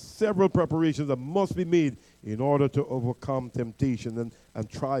 there are several preparations that must be made in order to overcome temptation and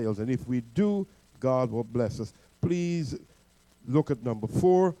trials. And if we do, God will bless us. Please look at number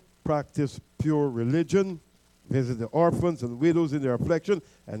 4. Practice pure religion. Visit the orphans and widows in their affliction,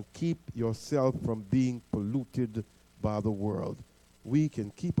 and keep yourself from being polluted by the world. We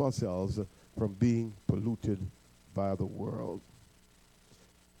can keep ourselves from being polluted by the world.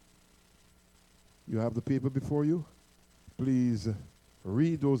 You have the paper before you? Please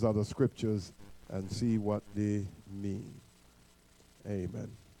read those other scriptures and see what they mean. Amen.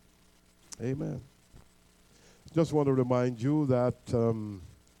 Amen. Just want to remind you that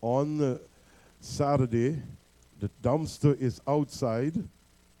on Saturday, the dumpster is outside.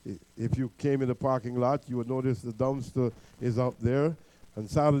 If you came in the parking lot, you would notice the dumpster is out there. And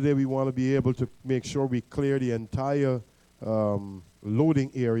Saturday, we want to be able to make sure we clear the entire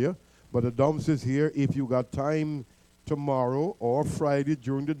loading area. But the dumpster is here. If you got time tomorrow or Friday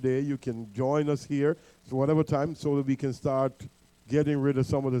during the day, you can join us here, so whatever time, so that we can start getting rid of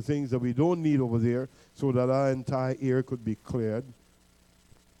some of the things that we don't need over there, so that our entire area could be cleared.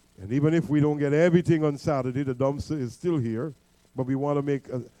 And even if we don't get everything on Saturday, the dumpster is still here, but we want to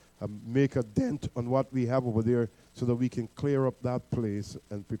make a dent on what we have over there, so that we can clear up that place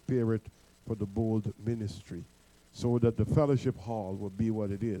and prepare it for the bold ministry, so that the fellowship hall will be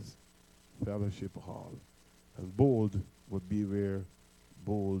what it is. Fellowship hall. And bold would be where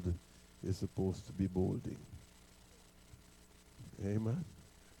bold is supposed to be bolding. Amen.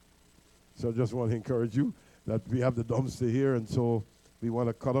 So I just want to encourage you that we have the dumpster here, and so we want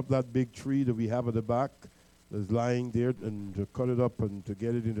to cut up that big tree that we have at the back that's lying there, and to cut it up and to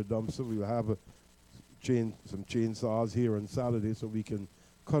get it in the dumpster. We'll have some chainsaws here on Saturday, so we can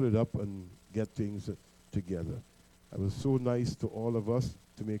cut it up and get things together. It was so nice to all of us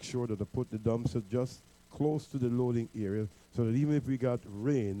to make sure that I put the dumpster just close to the loading area, so that even if we got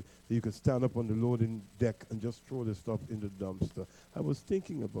rain, you could stand up on the loading deck and just throw the stuff in the dumpster. I was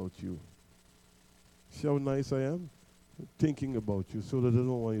thinking about you. See how nice I am? Thinking about you, so that I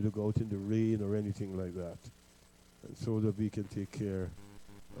don't want you to go out in the rain or anything like that, and so that we can take care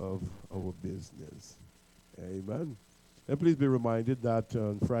of our business. Amen. And please be reminded that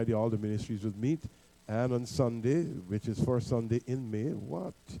on Friday all the ministries would meet, and on Sunday, which is first Sunday in May,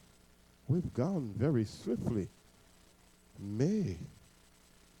 what We've gone very swiftly. May.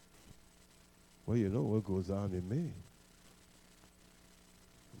 Well, you know what goes on in May.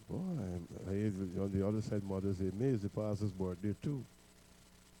 Boy, on the other side, Mother's Day, May is the pastor's birthday too.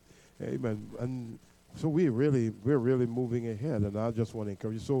 Amen. And so we're really moving ahead, and I just want to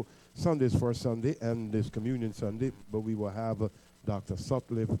encourage you. So Sunday's first Sunday, and this Communion Sunday, but we will have Dr.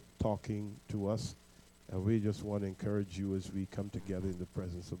 Sutcliffe talking to us, and we just want to encourage you as we come together in the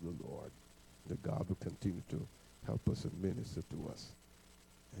presence of the Lord, that God will continue to help us and minister to us.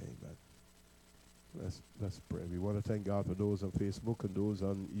 Amen. Let's pray. We want to thank God for those on Facebook and those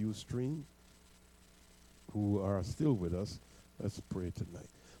on Ustream who are still with us. Let's pray tonight.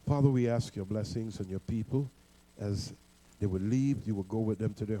 Father, we ask your blessings on your people as they will leave. You will go with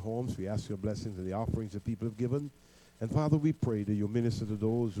them to their homes. We ask your blessings on the offerings the people have given. And Father, we pray that you minister to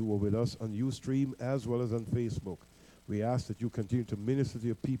those who are with us on Ustream as well as on Facebook. We ask that you continue to minister to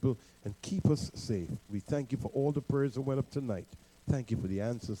your people and keep us safe. We thank you for all the prayers that went up tonight. Thank you for the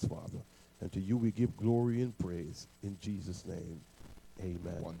answers, Father. And to you we give glory and praise. In Jesus' name,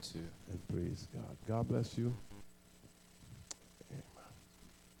 amen. 1, 2. And praise God. God bless you. Amen.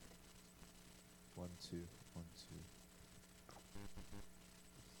 1, 2.